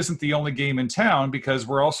sin isn't the only game in town, because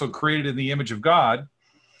we're also created in the image of God.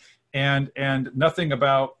 And nothing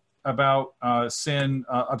about sin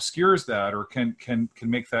obscures that or can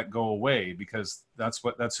make that go away, because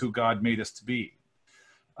that's who God made us to be.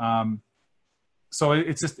 So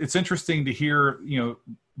it's interesting to hear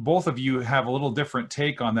both of you have a little different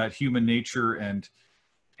take on that human nature and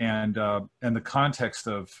the context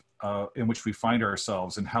of in which we find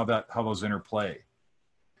ourselves and how those interplay.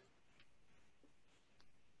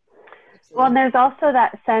 Well, and there's also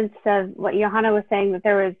that sense of what Johanna was saying, that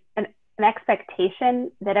there was an expectation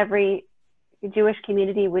that every Jewish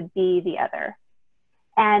community would be the other.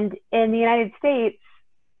 And in the United States,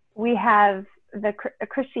 we have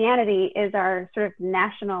Christianity is our sort of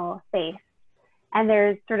national faith, and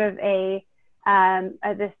there's sort of this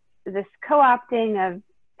co-opting of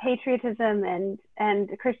patriotism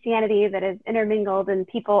and Christianity that is intermingled, and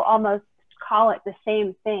people almost call it the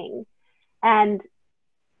same thing. And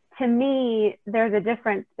to me, there's a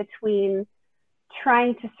difference between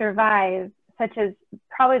trying to survive, such as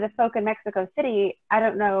probably the folk in Mexico City. I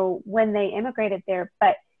don't know when they immigrated there,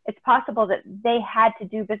 but it's possible that they had to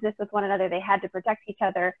do business with one another. They had to protect each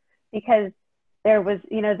other because there was,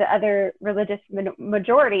 you know, the other religious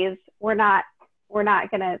majorities were not going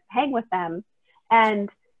to hang with them. And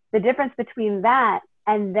the difference between that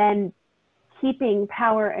and then keeping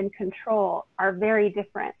power and control are very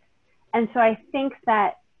different. And so I think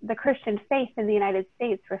that the Christian faith in the United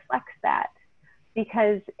States reflects that,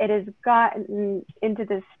 because it has gotten into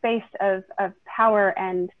this space of power,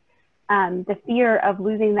 and the fear of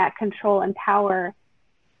losing that control and power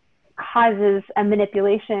causes a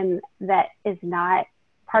manipulation that is not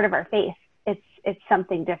part of our faith. It's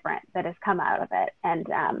something different that has come out of it. And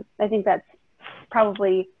I think that's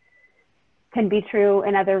probably can be true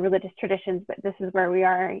in other religious traditions, but this is where we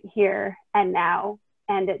are here and now.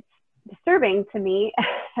 And it's disturbing to me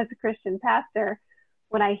as a Christian pastor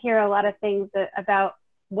when I hear a lot of things about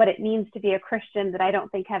what it means to be a Christian that I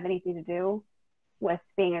don't think have anything to do with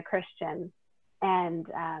being a Christian. And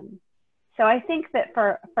so I think that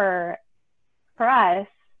for us,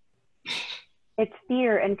 it's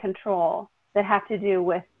fear and control that have to do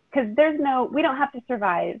with, because we don't have to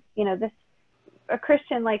survive, you know, a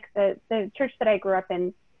Christian like the church that I grew up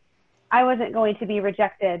in, I wasn't going to be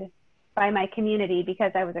rejected by my community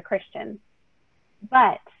because I was a Christian.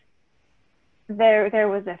 But there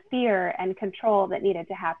was a fear and control that needed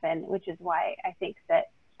to happen, which is why I think that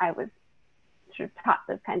I was sort of taught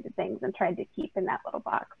those kinds of things and tried to keep in that little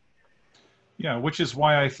box. Yeah, which is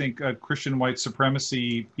why I think Christian white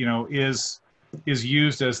supremacy, you know, is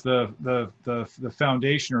used as the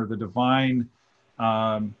foundation or the divine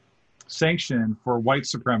sanction for white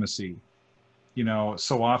supremacy, you know,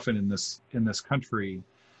 so often in this country.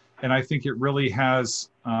 And I think it really has,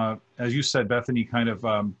 as you said, Bethany, kind of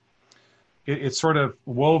it's sort of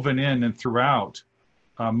woven in and throughout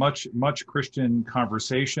much Christian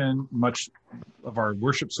conversation, much of our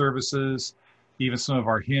worship services, even some of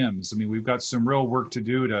our hymns. I mean, we've got some real work to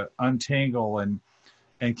do to untangle and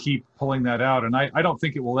keep pulling that out. And I don't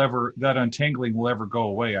think that untangling will ever go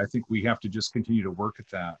away. I think we have to just continue to work at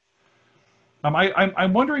that.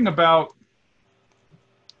 I'm wondering about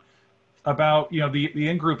you know, the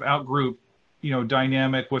in-group, out-group, you know,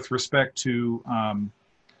 dynamic with respect to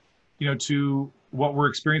you know, to what we're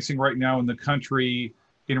experiencing right now in the country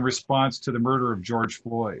in response to the murder of George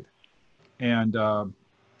Floyd. And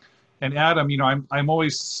Adam, you know, I'm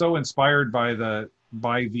always so inspired by the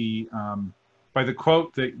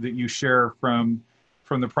quote that you share from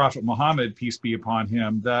the Prophet Muhammad, peace be upon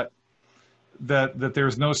him, that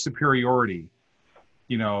there's no superiority,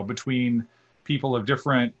 you know, between people of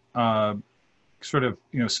different sort of,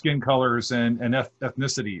 you know, skin colors and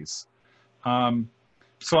ethnicities.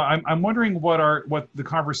 So I'm wondering what the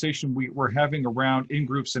conversation we're having around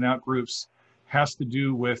in-groups and out-groups has to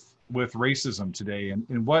do with racism today,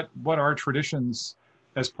 and what our traditions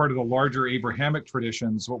as part of the larger Abrahamic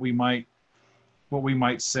traditions, what we might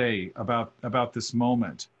say about this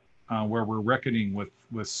moment where we're reckoning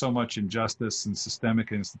with so much injustice and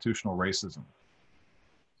systemic and institutional racism.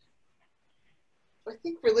 I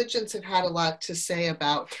think religions have had a lot to say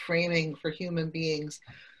about framing for human beings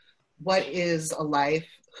what is a life,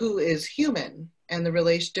 who is human, and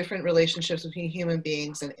the different relationships between human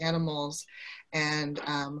beings and animals, and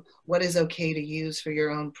what is okay to use for your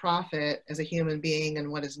own profit as a human being and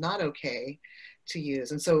what is not okay to use.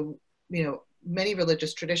 And so, you know, many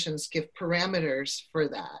religious traditions give parameters for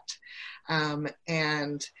that.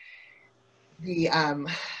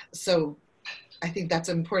 So I think that's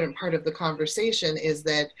an important part of the conversation, is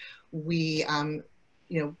that we,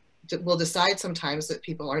 you know, we'll decide sometimes that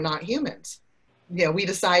people are not humans. You know, we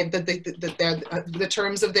decide that they're the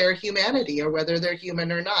terms of their humanity, or whether they're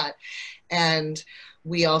human or not. And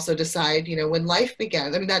we also decide, you know, when life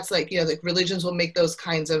began. I mean, that's like, you know, like religions will make those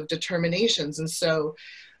kinds of determinations. And so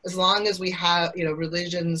as long as we have, you know,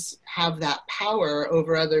 religions have that power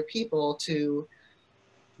over other people to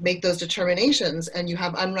make those determinations, and you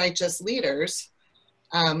have unrighteous leaders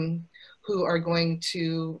who are going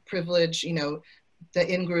to privilege, you know,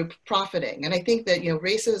 the in-group profiting. And I think that, you know,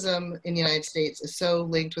 racism in the United States is so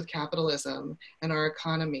linked with capitalism and our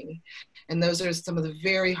economy. And those are some of the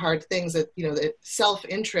very hard things that, you know, that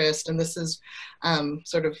self-interest, and this is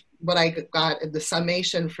sort of what I got in the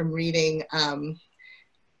summation from reading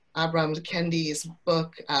Abram Kendi's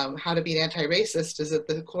book, How to Be an Anti-Racist, is that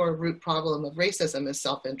the core root problem of racism is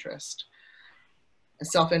self-interest.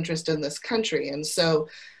 Self-interest in this country. And so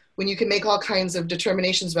when you can make all kinds of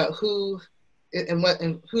determinations about who and what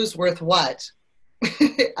and who's worth what,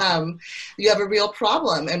 you have a real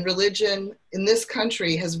problem. And religion in this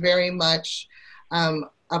country has very much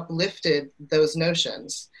uplifted those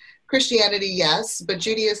notions. Christianity, yes, but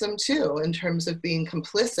Judaism too, in terms of being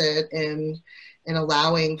complicit in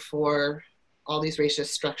allowing for all these racist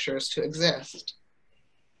structures to exist.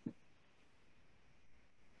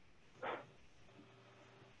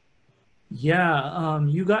 Yeah,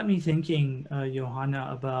 you got me thinking, Johanna,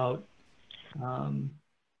 about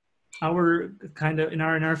our kind of in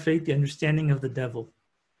our faith, the understanding of the devil.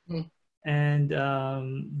 Mm. And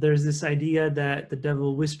there's this idea that the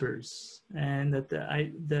devil whispers, and that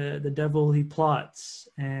the devil, he plots,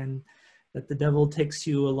 and that the devil takes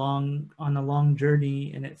you along on a long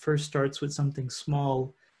journey, and it first starts with something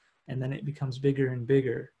small, and then it becomes bigger and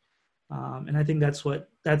bigger. And I think that's what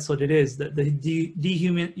it is. That the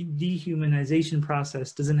dehumanization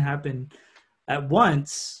process doesn't happen at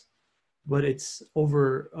once, but it's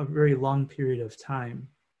over a very long period of time.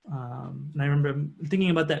 And I remember thinking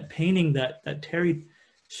about that painting that Terry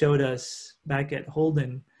showed us back at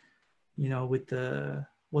Holden, you know, with who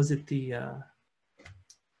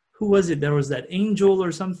was it? There was that angel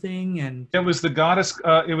or something, and it was the goddess.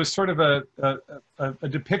 It was sort of a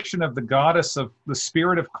depiction of the goddess of the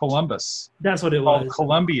spirit of Columbus. That's what it called was.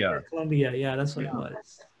 Columbia. Columbia, yeah, that's what it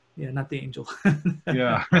was. Yeah, not the angel.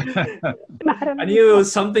 Yeah. I knew it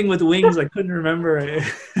was something with wings. I couldn't remember.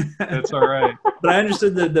 That's all right. But I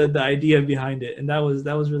understood the idea behind it, and that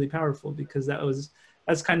was really powerful, because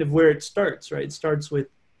that's kind of where it starts, right? It starts with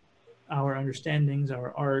our understandings,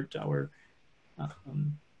 our art, our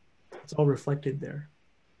it's all reflected there.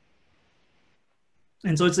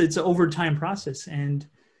 And so it's an over time process, and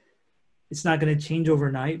it's not going to change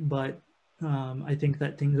overnight, but I think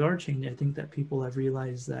that things are changing. I think that people have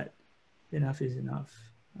realized that enough is enough.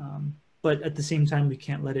 But at the same time, we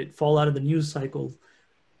can't let it fall out of the news cycle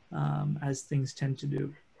as things tend to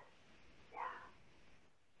do.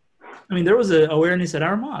 I mean, there was an awareness at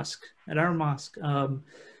our mosque.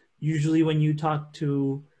 Usually when you talk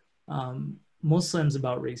to Muslims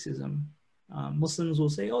about racism, Muslims will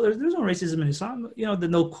say, oh, there's no racism in Islam. You know,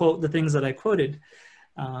 they'll quote the things that I quoted.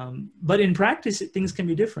 But in practice, things can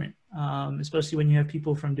be different, especially when you have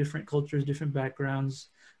people from different cultures, different backgrounds,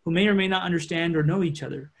 who may or may not understand or know each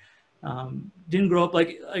other. Didn't grow up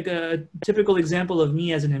like a typical example of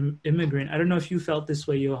me as an immigrant. I don't know if you felt this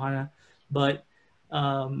way, Johanna, but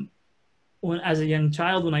when as a young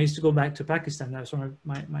child, when I used to go back to Pakistan, that's where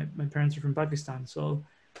my parents are from Pakistan. So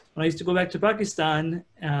when I used to go back to Pakistan,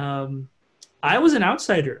 I was an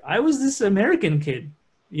outsider. I was this American kid,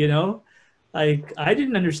 you know, like I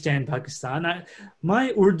didn't understand Pakistan.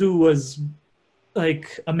 My Urdu was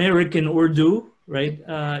like American Urdu, right?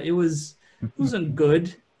 It wasn't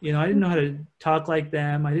good. You know, I didn't know how to talk like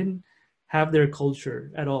them. I didn't have their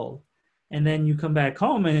culture at all. And then you come back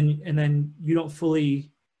home and then you don't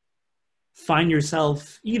fully find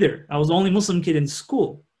yourself either. I was the only Muslim kid in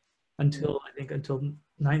school until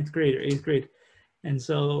 9th grade or 8th grade. And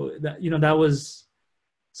so that, you know, that was,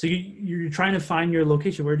 so you're trying to find your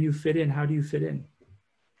location. Where do you fit in? How do you fit in?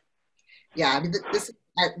 Yeah, I mean, this is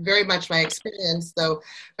very much my experience, though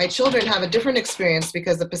my children have a different experience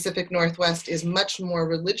because the Pacific Northwest is much more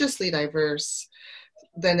religiously diverse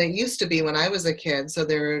than it used to be when I was a kid. So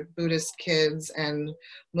there are Buddhist kids and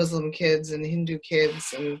Muslim kids and Hindu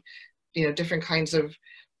kids and, you know, different kinds of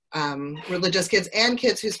religious kids and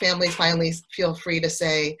kids whose families finally feel free to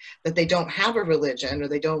say that they don't have a religion or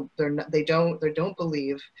they don't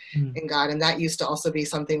believe in God. And that used to also be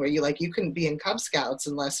something where you couldn't be in Cub Scouts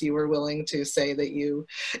unless you were willing to say that you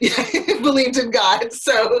believed in God.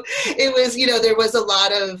 So it was, you know, there was a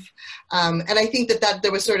lot of and I think that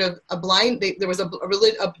there was sort of there was a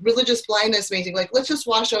religious blindness, making like, let's just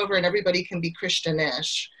wash over and everybody can be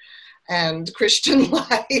Christianish and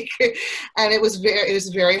Christian-like, and it was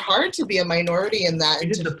very hard to be a minority in that. We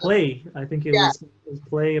did the play. I think it was a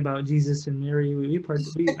play about Jesus and Mary.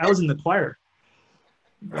 I was in the choir.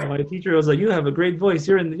 My teacher was like, "You have a great voice.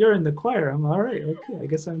 You're in the choir." I'm all right. Okay, I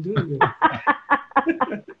guess I'm doing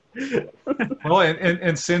good. Well,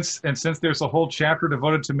 and since there's a whole chapter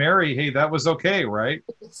devoted to Mary, hey, that was okay, right?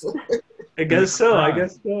 I guess so. I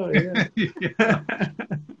guess so. Yeah. Yeah.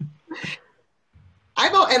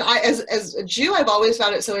 As a Jew, I've always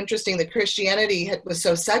found it so interesting that Christianity was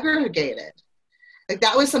so segregated. Like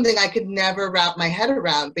that was something I could never wrap my head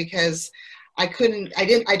around, because I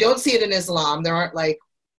don't see it in Islam. There aren't like,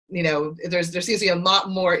 you know, there seems to be a lot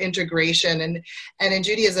more integration, and in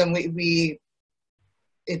Judaism there's,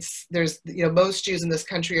 you know, most Jews in this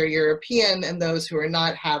country are European, and those who are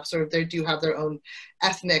not they do have their own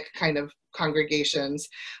ethnic kind of congregations.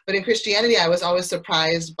 But in Christianity, I was always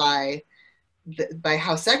surprised by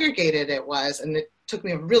how segregated it was, and it took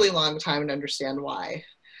me a really long time to understand why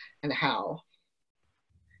and how.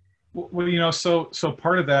 Well, you know, so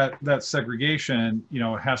part of that segregation, you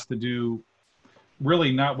know, has to do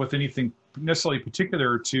really not with anything necessarily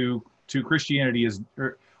particular to Christianity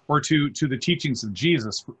or to the teachings of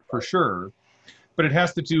Jesus for sure, but it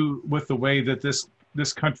has to do with the way that this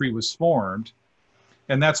country was formed,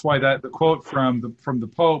 and that's why the quote from the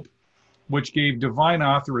Pope, which gave divine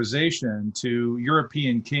authorization to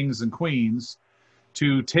European kings and queens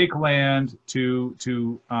to take land, to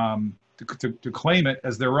claim it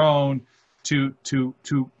as their own, to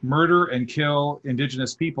murder and kill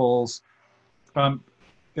indigenous peoples. And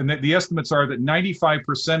the estimates are that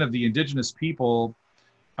 95% of the indigenous people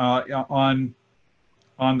on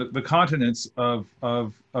the continents of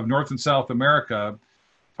North and South America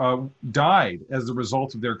died as a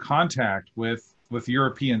result of their contact with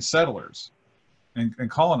European settlers and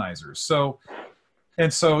colonizers. So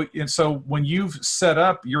when you've set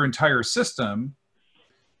up your entire system,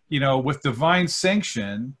 you know, with divine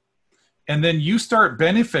sanction, and then you start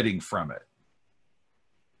benefiting from it,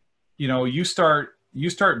 you know, you start, you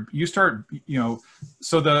know,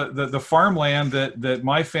 so the farmland that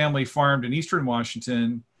my family farmed in Eastern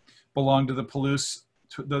Washington belonged to the Palouse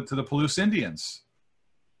Indians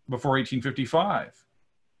before 1855,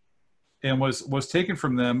 and was taken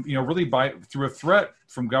from them, you know, really through a threat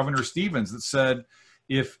from Governor Stevens that said,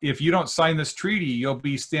 if you don't sign this treaty, you'll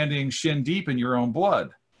be standing shin deep in your own blood.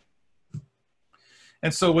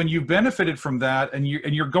 And so when you benefited from that, and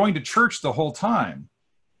you're going to church the whole time,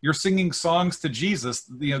 you're singing songs to Jesus,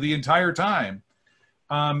 you know, the entire time,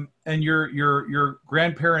 and your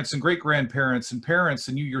grandparents and great grandparents and parents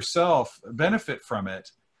and you yourself benefit from it.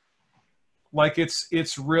 Like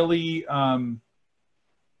it's really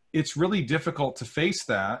difficult to face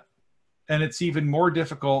that, and it's even more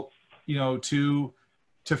difficult, you know, to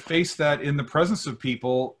face that in the presence of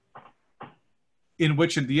people in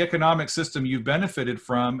which the economic system you've benefited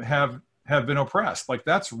from have been oppressed. Like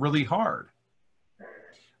that's really hard.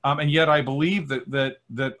 And yet I believe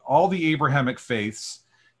that all the Abrahamic faiths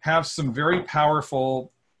have some very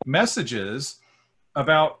powerful messages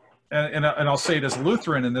about, and I'll say it as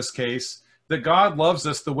Lutheran in this case, that God loves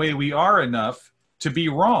us the way we are enough to be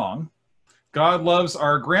wrong. God loves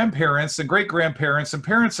our grandparents and great-grandparents and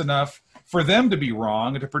parents enough for them to be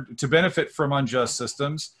wrong and to benefit from unjust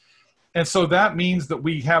systems. And so that means that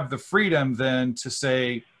we have the freedom then to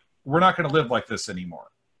say, we're not going to live like this anymore.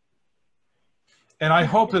 And I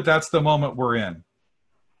hope that that's the moment we're in,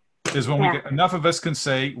 is when enough of us can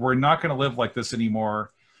say, we're not going to live like this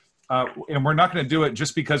anymore. And we're not going to do it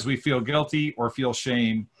just because we feel guilty or feel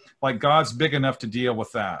shame. Like God's big enough to deal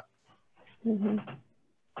with that. Mm-hmm.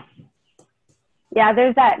 Yeah,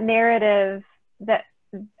 there's that narrative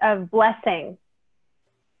of blessing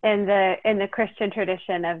in the Christian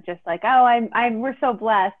tradition of just like, oh, we're so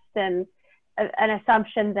blessed, and an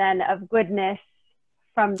assumption then of goodness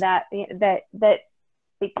from that is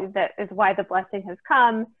why the blessing has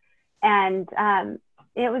come. And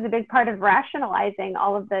it was a big part of rationalizing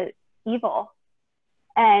all of the evil.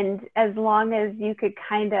 And as long as you could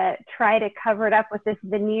kind of try to cover it up with this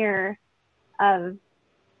veneer of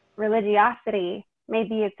religiosity,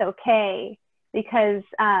 maybe it's okay, because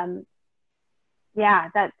and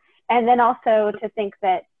then also to think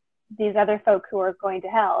that these other folk who are going to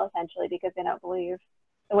hell essentially because they don't believe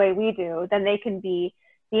the way we do, then they can be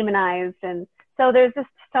demonized. And so there's just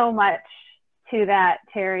so much to that,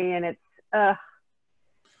 Terry, and it's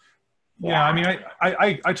yeah, I mean,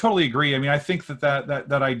 I totally agree. I mean, I think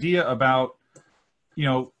that idea about, you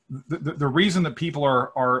know, the reason that people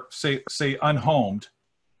are say unhomed,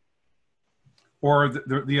 or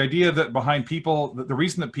the idea that behind people, the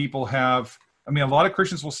reason that people have, I mean, a lot of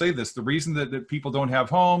Christians will say this, the reason that people don't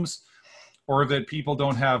have homes or that people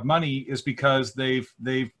don't have money is because they're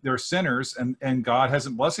sinners, and God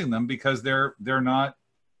hasn't blessing them because they're not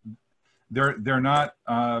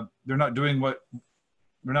doing what,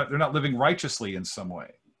 they're not living righteously in some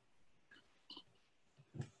way.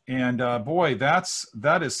 And boy,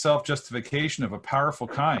 that is self-justification of a powerful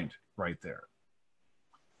kind right there.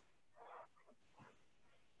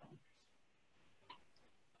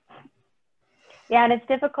 Yeah, and it's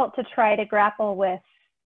difficult to try to grapple with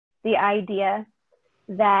the idea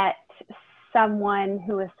that someone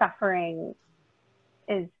who is suffering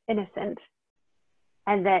is innocent.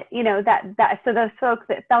 And that, you know, so those folks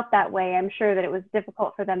that felt that way, I'm sure that it was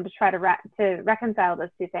difficult for them to try to reconcile those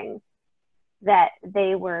two things, that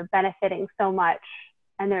they were benefiting so much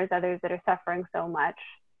and there's others that are suffering so much,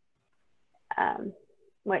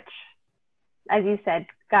 which, as you said,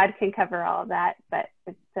 God can cover all of that, but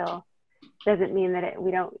it still doesn't mean that we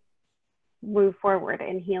don't move forward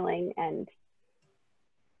in healing and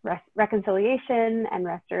reconciliation and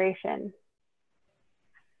restoration.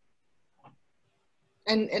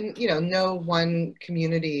 And you know, no one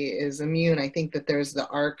community is immune. I think that there's the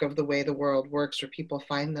arc of the way the world works where people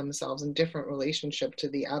find themselves in different relationship to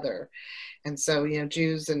the other. And so, you know,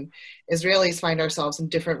 Jews and Israelis find ourselves in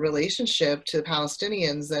different relationship to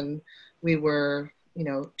Palestinians than we were, you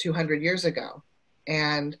know, 200 years ago.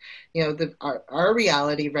 And, you know, our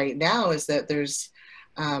reality right now is that there's,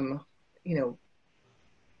 you know,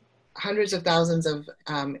 hundreds of thousands of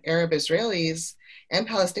Arab Israelis and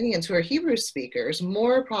Palestinians who are Hebrew speakers,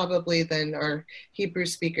 more probably than are Hebrew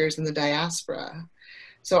speakers in the diaspora.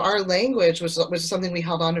 So our language, which was something we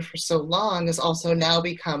held on to for so long, has also now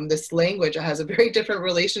become this language that has a very different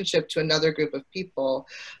relationship to another group of people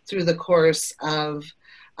through the course of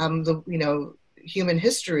the, you know, human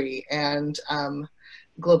history and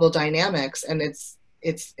global dynamics. And it's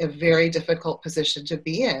a very difficult position to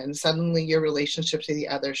be in. Suddenly your relationship to the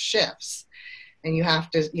other shifts. And you have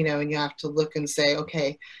to, you know, and you have to look and say,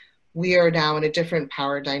 okay, we are now in a different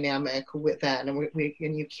power dynamic with that. And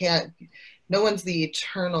and you can't, no one's the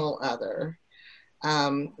eternal other.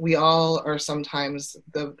 We all are sometimes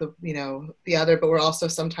the you know, the other, but we're also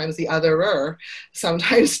sometimes the otherer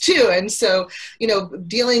sometimes too. And so, you know,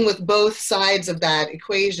 dealing with both sides of that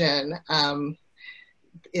equation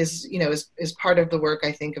is, you know, is part of the work,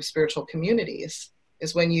 I think, of spiritual communities,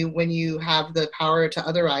 is when you have the power to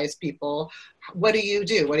otherize people, what do you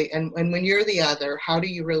do? And when you're the other, how do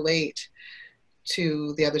you relate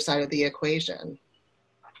to the other side of the equation?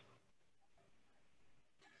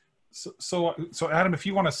 So Adam, if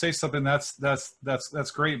you want to say something,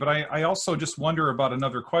 that's great. But I also just wonder about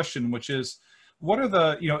another question, which is, what are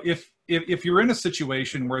the, you know, if you're in a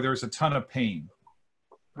situation where there's a ton of pain,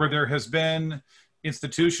 where there has been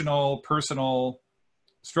institutional, personal,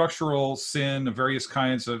 structural sin of various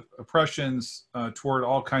kinds of oppressions toward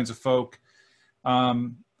all kinds of folk,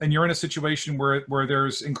 and you're in a situation where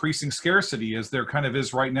there's increasing scarcity, as there kind of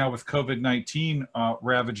is right now with COVID-19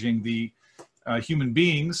 ravaging the human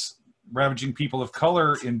beings, ravaging people of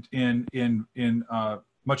color in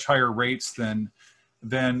much higher rates than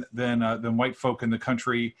white folk in the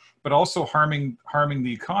country, but also harming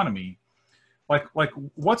the economy. Like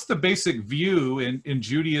what's the basic view in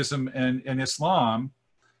Judaism and Islam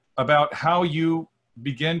about how you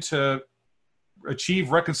begin to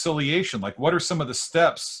achieve reconciliation? Like, what are some of the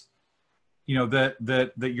steps, you know,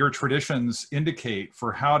 that your traditions indicate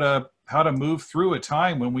for how to move through a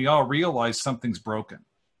time when we all realize something's broken?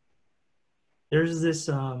 There's this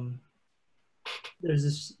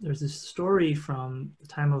story from the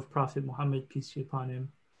time of Prophet Muhammad, peace be upon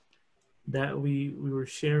him, that we were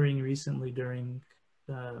sharing recently during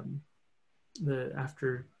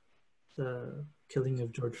after the killing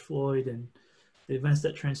of George Floyd and the events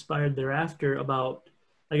that transpired thereafter, about,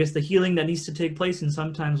 I guess, the healing that needs to take place and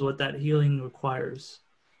sometimes what that healing requires.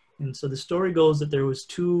 And so the story goes that there was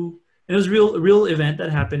it was a real event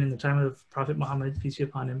that happened in the time of Prophet Muhammad, peace be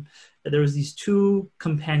upon him, that there was these two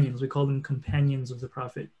companions. We call them companions of the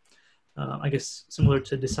Prophet. I guess similar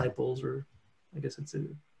to disciples, or I guess it's a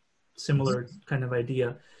similar kind of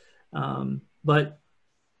idea. But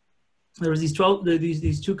there was these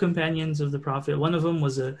two companions of the Prophet. One of them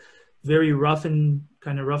was a very rough and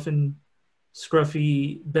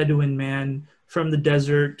scruffy Bedouin man from the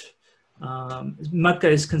desert. Mecca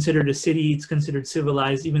is considered a city. It's considered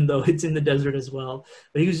civilized, even though it's in the desert as well.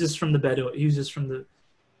 But he was just from the Bedouin. He was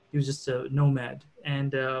just a nomad,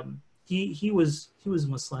 and he was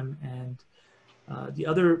Muslim. And the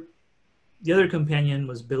other companion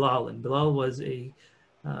was Bilal, and Bilal was a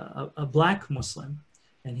black Muslim,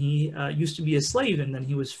 and he used to be a slave, and then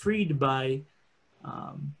he was freed by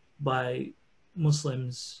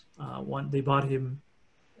Muslims. They bought him,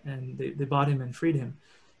 and they bought him and freed him.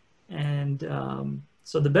 And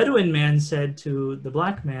so the Bedouin man said to the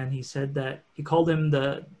black man, he said that he called him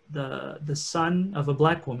the son of a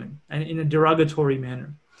black woman, and in a derogatory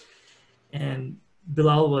manner. And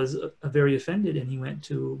Bilal was very offended, and he went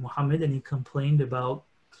to Muhammad and he complained about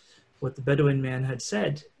what the Bedouin man had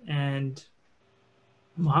said. And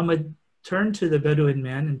Muhammad turned to the Bedouin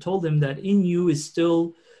man and told him that in you is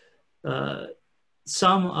still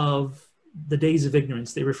some of the days of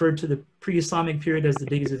ignorance. They referred to the pre-Islamic period as the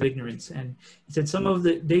days of ignorance. And he said, some of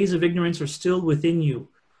the days of ignorance are still within you.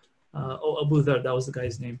 Abu Dhar, that was the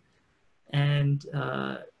guy's name. And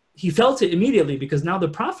he felt it immediately, because now the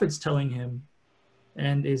prophet's telling him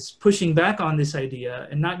and is pushing back on this idea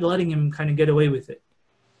and not letting him kind of get away with it.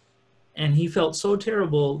 And he felt so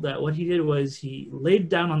terrible that what he did was he laid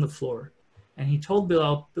down on the floor and he told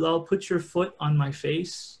Bilal, Bilal, put your foot on my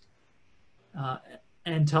face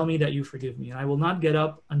and tell me that you forgive me. And I will not get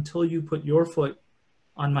up until you put your foot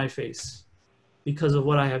on my face because of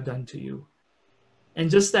what I have done to you. And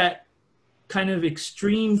just that kind of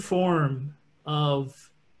extreme form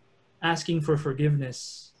of asking for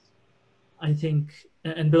forgiveness, I think,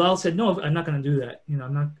 and Bilal said, no, I'm not going to do that. You know,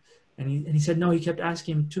 I'm not. And he said, no, he kept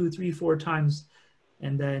asking him 2, 3, 4 times.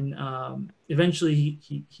 And then eventually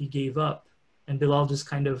he gave up, and Bilal just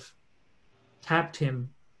kind of tapped him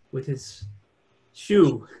with his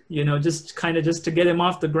shoe, you know, just to get him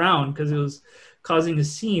off the ground because it was causing a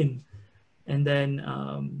scene. And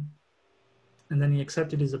then he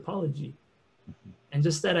accepted his apology. And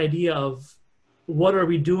just that idea of, what are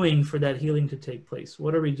we doing for that healing to take place?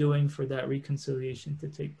 What are we doing for that reconciliation to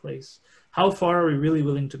take place? How far are we really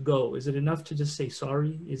willing to go? Is it enough to just say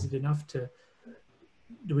sorry? Is it enough to,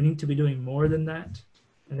 do we need to be doing more than that?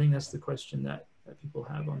 I think that's the question that people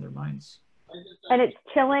have on their minds. And it's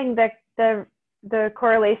chilling the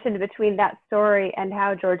correlation between that story and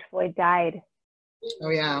how George Floyd died. Oh,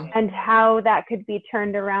 yeah. And how that could be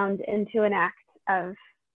turned around into an act of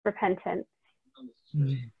repentance.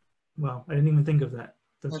 Wow, I didn't even think of that.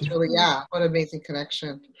 That's really, yeah, what an amazing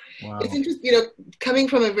connection. Wow. It's interesting, you know, coming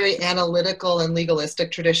from a very analytical and legalistic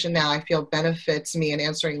tradition now, I feel benefits me in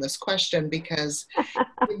answering this question, because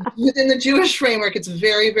within the Jewish framework, it's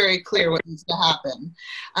very, very clear what needs to happen.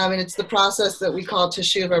 And it's the process that we call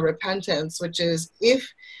teshuvah, repentance, which is if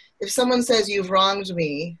someone says you've wronged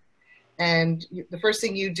me, and the first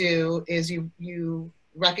thing you do is you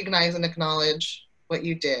recognize and acknowledge what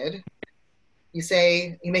you did. You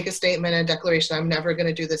say, you make a statement and a declaration, I'm never going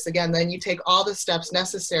to do this again. Then you take all the steps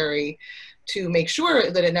necessary to make sure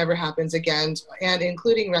that it never happens again, and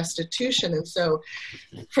including restitution. And so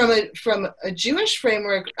from a Jewish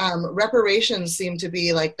framework, reparations seem to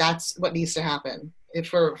be like, that's what needs to happen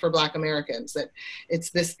for Black Americans, that it's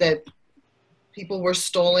this, that people were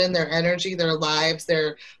stolen, their energy, their lives,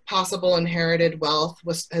 their possible inherited wealth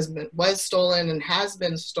was stolen and has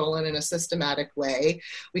been stolen in a systematic way.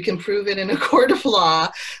 We can prove it in a court of law.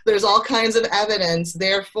 There's all kinds of evidence.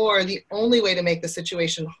 Therefore, the only way to make the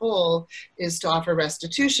situation whole is to offer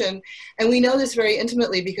restitution. And we know this very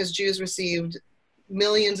intimately because Jews received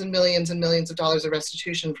millions and millions and millions of dollars of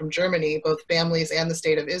restitution from Germany, both families and the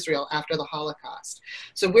state of Israel, after the Holocaust.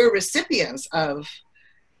 So we're recipients of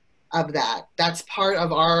that. That's part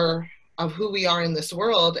of who we are in this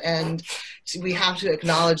world, and we have to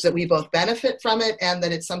acknowledge that we both benefit from it, and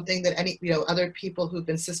that it's something that other people who've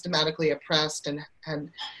been systematically oppressed and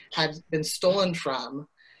had been stolen from,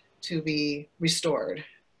 to be restored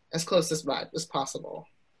as close as possible.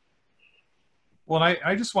 Well,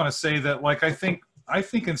 I just want to say that, like, I think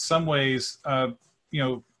in some ways,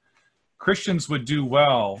 Christians would do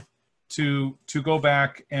well to go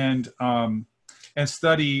back and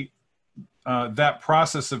study that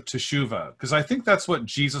process of teshuvah, because I think that's what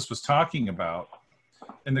Jesus was talking about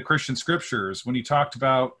in the Christian scriptures when he talked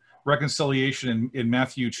about reconciliation in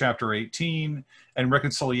Matthew chapter 18 and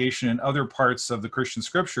reconciliation in other parts of the Christian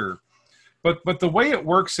scripture. But the way it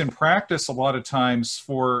works in practice a lot of times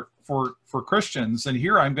for Christians, and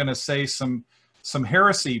here I'm going to say some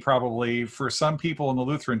heresy probably for some people in the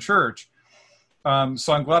Lutheran Church.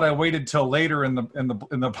 So I'm glad I waited till later in the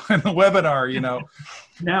webinar,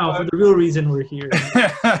 Now, for the real reason we're here.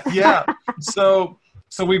 Yeah. So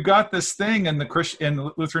we've got this thing in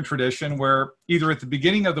the Lutheran tradition where either at the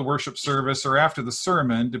beginning of the worship service or after the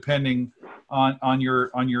sermon, depending on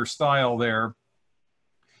your style there,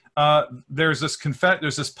 there's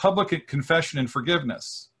this public confession and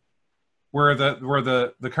forgiveness, where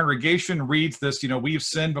the congregation reads this, we've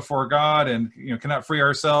sinned before God and cannot free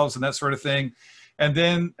ourselves and that sort of thing, and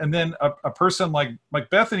then a person like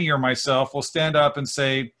Bethany or myself will stand up and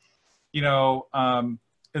say, in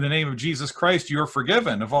the name of Jesus Christ, you're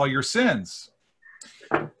forgiven of all your sins,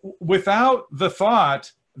 without the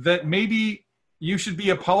thought that maybe you should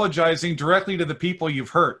be apologizing directly to the people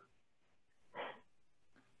you've hurt.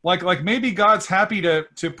 Like maybe God's happy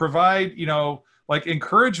to provide,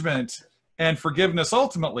 encouragement and forgiveness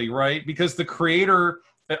ultimately, right? Because the creator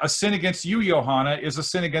a sin against you, Johanna, is a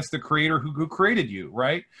sin against the creator who created you,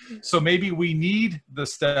 right? So maybe we need the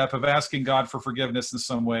step of asking God for forgiveness in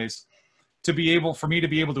some ways for me to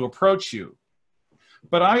be able to approach you.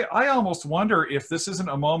 But I almost wonder if this isn't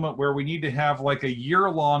a moment where we need to have like a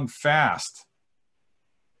year-long fast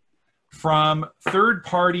from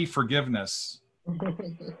third-party forgiveness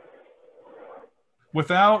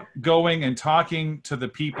without going and talking to the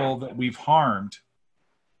people that we've harmed,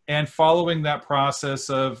 and following that process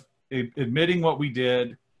of admitting what we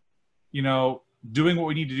did, doing what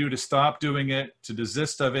we need to do to stop doing it, to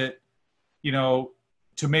desist of it,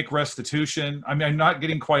 to make restitution. I mean, I'm not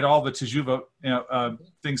getting quite all the teshuvah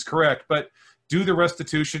things correct, but do the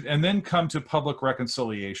restitution and then come to public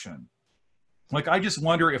reconciliation. Like, I just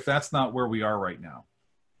wonder if that's not where we are right now.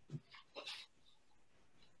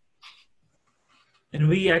 And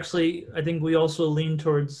we actually, I think we also lean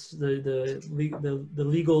towards the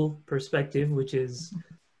legal perspective, which is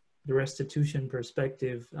the restitution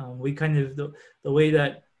perspective. We kind of, the way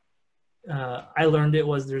that I learned it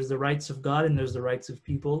was there's the rights of God and there's the rights of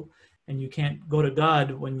people. And you can't go to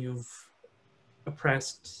God when you've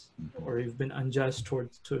oppressed or you've been unjust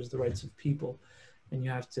towards the rights of people. And you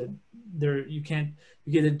have to,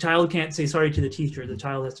 the child can't say sorry to the teacher. The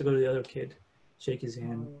child has to go to the other kid, shake his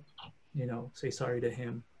hand, say sorry to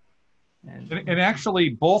him. And actually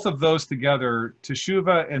both of those together,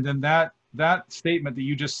 teshuvah and then that statement that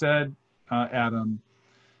you just said, Adam,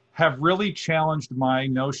 have really challenged my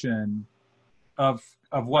notion of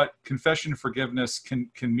what confession and forgiveness can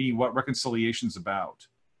mean, what reconciliation's about.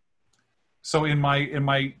 So in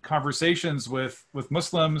my conversations with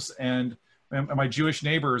Muslims and my Jewish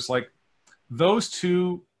neighbors, like, those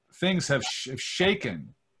two things have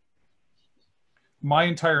shaken my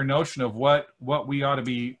entire notion of what we ought to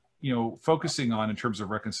be, focusing on in terms of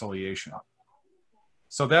reconciliation.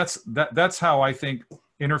 So that's how I think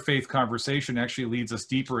interfaith conversation actually leads us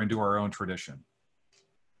deeper into our own tradition.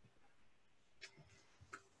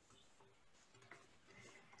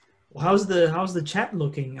 Well, how's the chat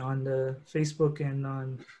looking on the Facebook and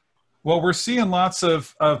on? Well, we're seeing lots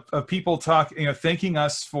of people thanking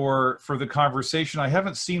us for the conversation. I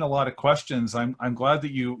haven't seen a lot of questions. I'm glad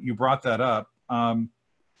that you brought that up. So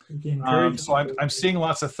I'm seeing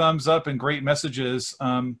lots of thumbs up and great messages.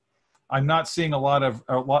 I'm not seeing a lot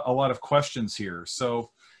of questions here.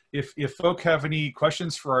 So if folk have any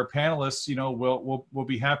questions for our panelists, we'll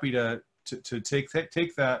be happy to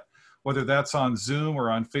take that, whether that's on Zoom or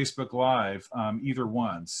on Facebook Live, either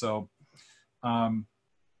one. So,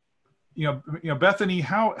 Bethany,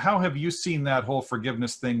 how have you seen that whole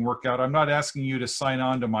forgiveness thing work out? I'm not asking you to sign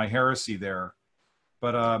on to my heresy there,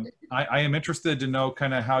 but I am interested to know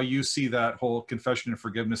kind of how you see that whole confession and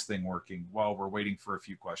forgiveness thing working while we're waiting for a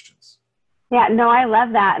few questions. Yeah, no, I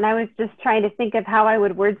love that. And I was just trying to think of how I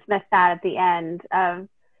would wordsmith that at the end of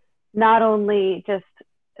not only just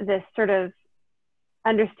this sort of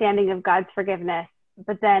understanding of God's forgiveness,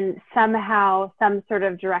 but then somehow some sort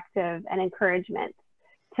of directive and encouragement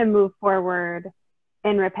to move forward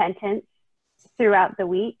in repentance throughout the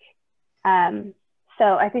week.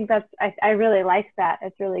 So I think I really like that.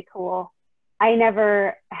 It's really cool. I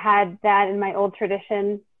never had that in my old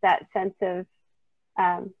tradition, that sense of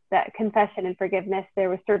that confession and forgiveness. There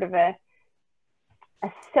was sort of a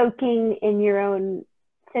soaking in your own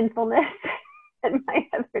sinfulness in my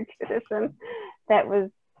other tradition that was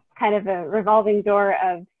kind of a revolving door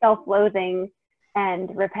of self-loathing and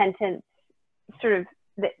repentance, sort of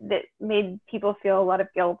that made people feel a lot of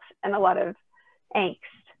guilt and a lot of angst.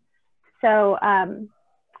 So,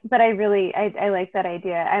 but I like that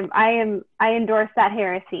idea. I endorse that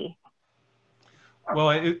heresy.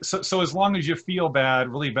 Well, so as long as you feel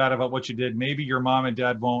really bad about what you did, maybe your mom and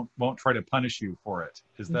dad won't try to punish you for it.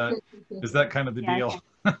 Is that kind of the deal?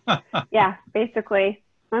 Yeah, basically.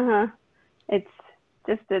 It's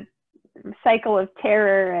just a cycle of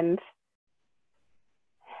terror and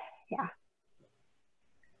yeah.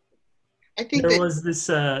 I think there's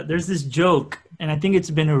this joke, and I think it's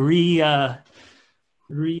been oh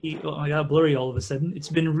my god, blurry all of a sudden. It's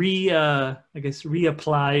been reapplied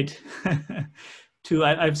to.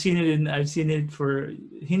 I've seen it for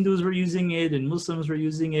Hindus were using it and Muslims were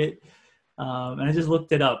using it, and I just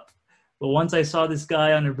looked it up. But once I saw this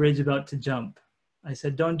guy on a bridge about to jump, I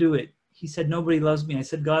said, "Don't do it." He said, "Nobody loves me." I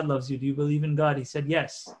said, "God loves you. Do you believe in God?" He said,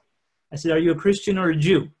 "Yes." I said, "Are you a Christian or a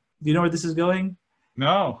Jew?" Do you know where this is going?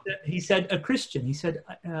 No. He said, "A Christian." He said,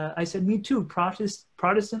 I said, "Me too.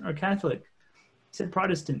 Protestant or Catholic?" He said,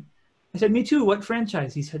 "Protestant." I said, "Me too. What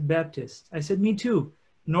franchise?" He said, "Baptist." I said, "Me too.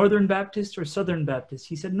 Northern Baptist or Southern Baptist?"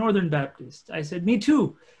 He said, "Northern Baptist." I said, "Me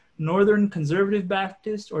too. Northern Conservative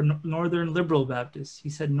Baptist or Northern Liberal Baptist? He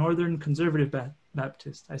said, Northern Conservative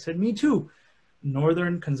Baptist. I said, me too.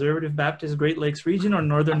 Northern Conservative Baptist Great Lakes region or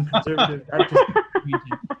Northern Conservative Baptist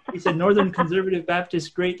region? He said, Northern Conservative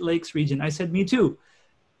Baptist Great Lakes region. I said, me too.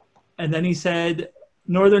 And then he said,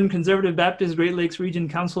 Northern Conservative Baptist Great Lakes Region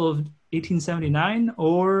Council of 1879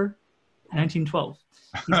 or 1912.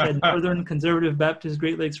 He said, Northern Conservative Baptist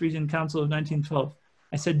Great Lakes Region Council of 1912.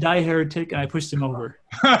 I said, die heretic, and I pushed him over.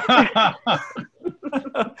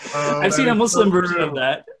 I've seen a Muslim version of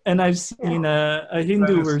that, and I've seen a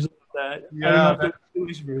Hindu version of that. Yeah, I don't know if it's a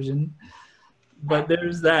Jewish version, but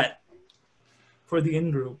there's that for the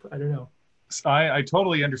in-group. I don't know. I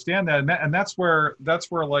totally understand that. And that's where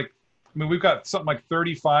like, I mean, we've got something like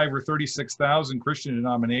 35 or 36,000 Christian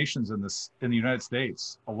denominations in the United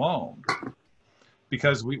States alone,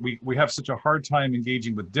 because we have such a hard time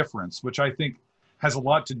engaging with difference, which I think has a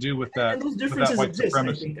lot to do with that. And those differences exist,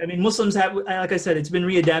 I think. I mean, Muslims have, like I said, it's been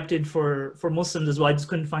readapted for Muslims as well. I just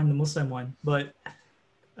couldn't find the Muslim one, but.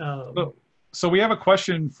 So we have a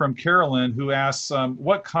question from Carolyn who asks,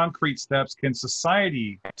 what concrete steps can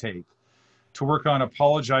society take to work on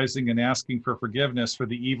apologizing and asking for forgiveness for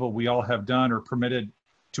the evil we all have done or permitted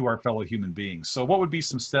to our fellow human beings? So what would be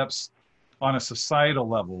some steps on a societal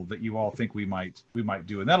level that you all think we might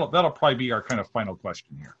do? And that'll probably be our kind of final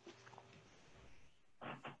question here.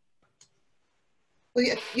 Well,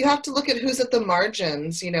 you have to look at who's at the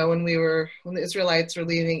margins. You know, when the Israelites were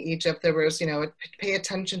leaving Egypt, there was, pay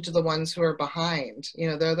attention to the ones who are behind. You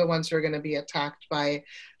know, they're the ones who are going to be attacked by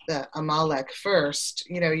the Amalek first.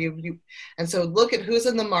 You know, and so look at who's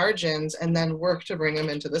in the margins and then work to bring them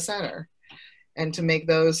into the center and to make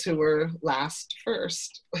those who were last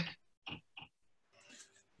first.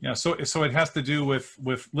 Yeah, so it has to do with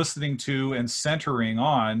listening to and centering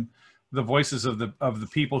on the voices of the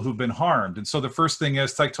people who've been harmed. And so the first thing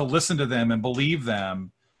is like to listen to them and believe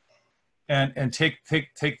them and take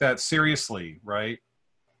that seriously, right?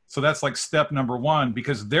 So that's like step number one,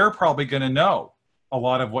 because they're probably going to know a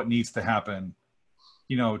lot of what needs to happen,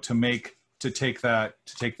 to take that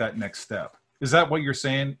next step. Is that what you're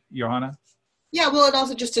saying, Johanna? Yeah, well, and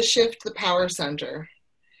also just to shift the power center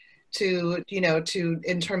to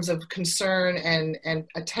in terms of concern and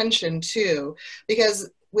attention too, because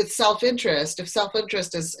with self-interest, if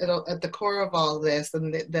self-interest is at the core of all this,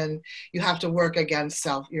 then you have to work against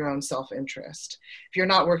your own self-interest. If you're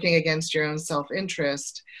not working against your own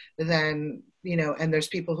self-interest, then, and there's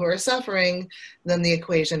people who are suffering, then the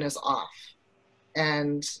equation is off.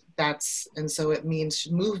 And so it means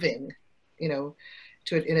moving, in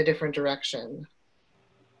a different direction.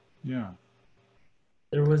 Yeah.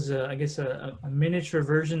 There was, a miniature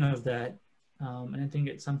version of that. And I think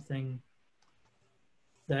it's something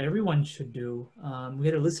that everyone should do. We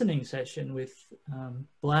had a listening session with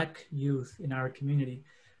Black youth in our community.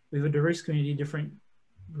 We have a diverse community, different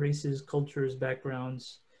races, cultures,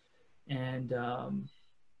 backgrounds, and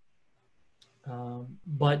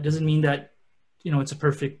but doesn't mean that it's a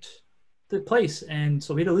perfect place. And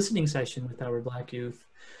so we had a listening session with our Black youth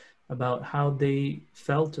about how they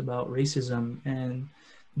felt about racism and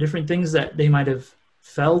different things that they might have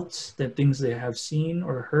felt, that things they have seen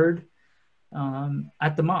or heard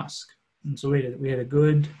at the mosque. And so we had a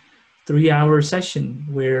good 3-hour session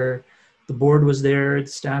where the board was there, the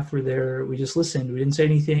staff were there. We just listened. We didn't say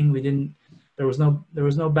anything. There was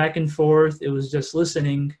no back and forth. It was just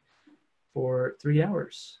listening for 3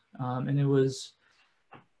 hours. And it was,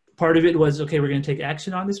 part of it was, okay, we're going to take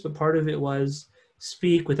action on this, but part of it was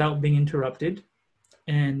speak without being interrupted,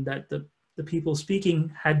 and that the people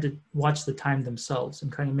speaking had to watch the time themselves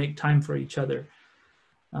and kind of make time for each other.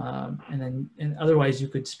 And otherwise you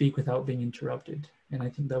could speak without being interrupted. And I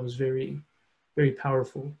think that was very, very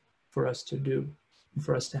powerful for us to do,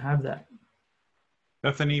 for us to have that.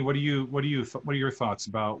 Bethany, what are your thoughts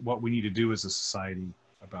about what we need to do as a society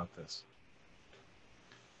about this?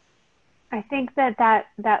 I think that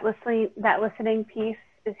listening piece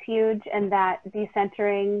is huge, and that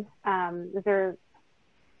decentering, those are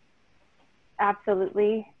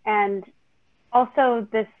absolutely. And also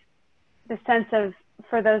the sense of,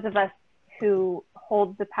 for those of us who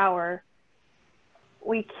hold the power,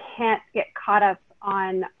 we can't get caught up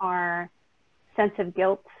on our sense of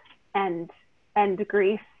guilt and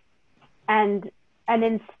grief, and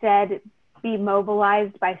instead be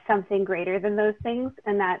mobilized by something greater than those things.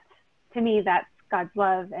 And that's, to me, that's God's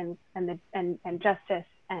love and justice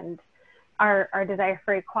and our desire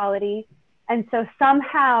for equality. And so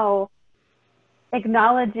somehow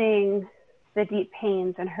acknowledging the deep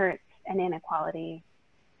pains and hurts and inequality,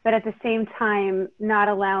 but at the same time not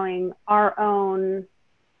allowing our own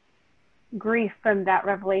grief from that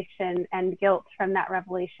revelation and guilt from that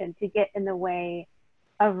revelation to get in the way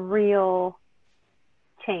of real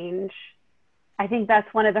change. I think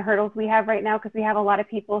that's one of the hurdles we have right now, because we have a lot of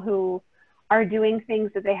people who are doing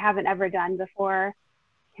things that they haven't ever done before,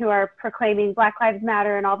 who are proclaiming Black Lives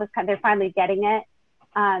Matter and all this they're finally getting it.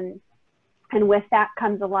 And with that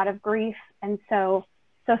comes a lot of grief. And so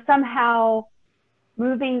somehow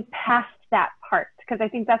moving past that part, because I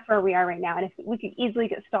think that's where we are right now. And if we could easily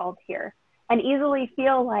get stalled here and easily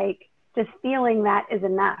feel like just feeling that is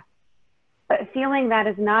enough, but feeling that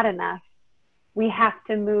is not enough. We have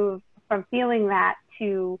to move from feeling that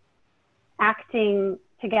to acting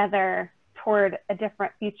together toward a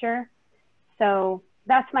different future. So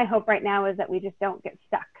that's my hope right now, is that we just don't get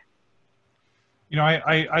stuck. You know,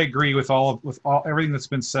 I agree with everything that's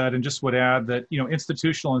been said, and just would add that, you know,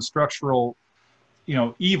 institutional and structural, you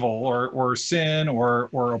know, evil or sin or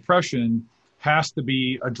oppression has to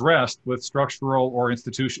be addressed with structural or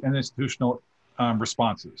institutional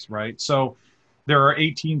responses, right? So there are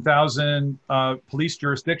 18,000 police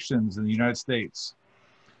jurisdictions in the United States.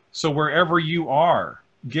 So wherever you are,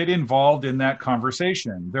 get involved in that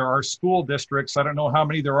conversation. There are school districts. I don't know how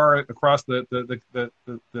many there are across the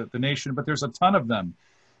nation, but there's a ton of them.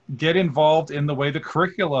 Get involved in the way the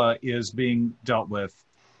curricula is being dealt with.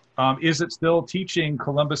 Is it still teaching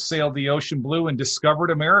Columbus sailed the ocean blue and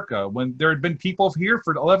discovered America when there had been people here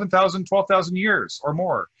for 11,000, 12,000 years or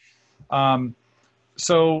more?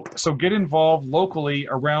 So get involved locally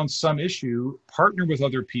around some issue, partner with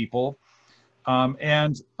other people,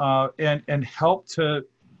 and help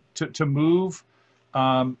to move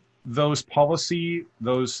those policy,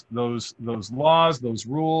 those laws, those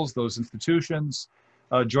rules, those institutions.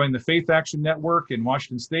 Join the Faith Action Network in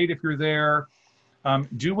Washington State if you're there.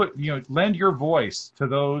 Do what, you know, lend your voice to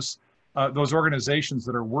those organizations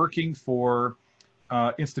that are working for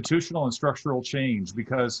institutional and structural change,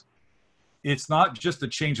 because it's not just a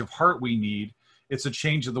change of heart we need, it's a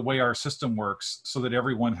change of the way our system works, so that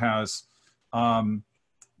everyone has an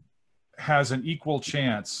equal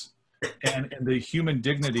chance, and the human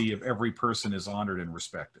dignity of every person is honored and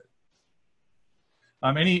respected.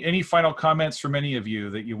 Any final comments from any of you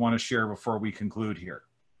that you want to share before we conclude here?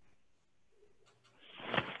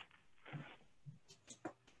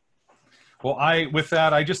 Well, with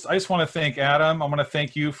that, I just want to thank Adam. I want to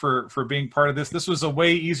thank you for being part of this. This was a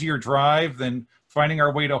way easier drive than finding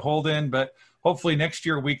our way to Holden, but hopefully next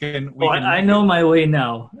year we can. I know my way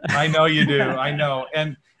now. I know you do. I know.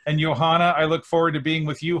 And Johanna, I look forward to being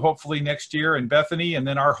with you hopefully next year, and Bethany. And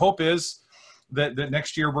then our hope is that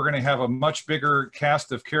next year we're going to have a much bigger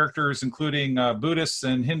cast of characters, including Buddhists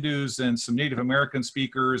and Hindus and some Native American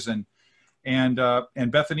speakers. And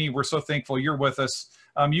Bethany, we're so thankful you're with us.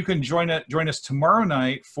 You can join us tomorrow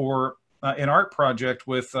night for an art project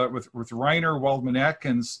with Reiner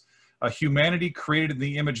Waldman-Atkins, a Humanity Created in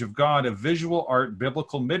the Image of God, a visual art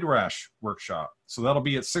biblical midrash workshop. So that'll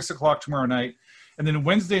be at 6 o'clock tomorrow night. And then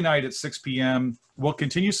Wednesday night at 6 p.m., we'll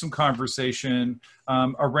continue some conversation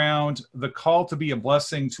around the call to be a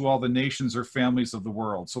blessing to all the nations or families of the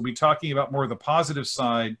world. So we'll be talking about more of the positive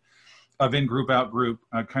side of in-group, out-group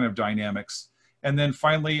kind of dynamics. And then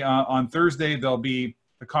finally, on Thursday, there'll be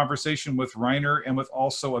a conversation with Reiner and with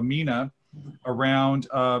also Amina around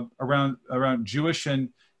Jewish and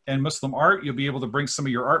Muslim art. You'll be able to bring some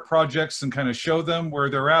of your art projects and kind of show them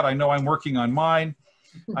where they're at. I know I'm working on mine.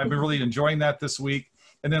 I've been really enjoying that this week.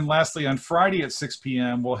 And then lastly, on Friday at 6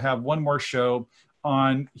 p.m., we'll have one more show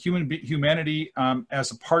on humanity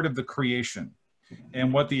as a part of the creation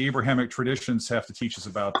and what the Abrahamic traditions have to teach us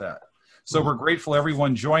about that. So we're grateful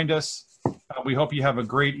everyone joined us. We hope you have a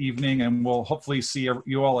great evening, and we'll hopefully see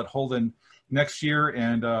you all at Holden next year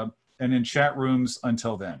and in chat rooms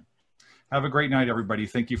until then. Have a great night, everybody.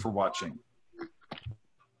 Thank you for watching.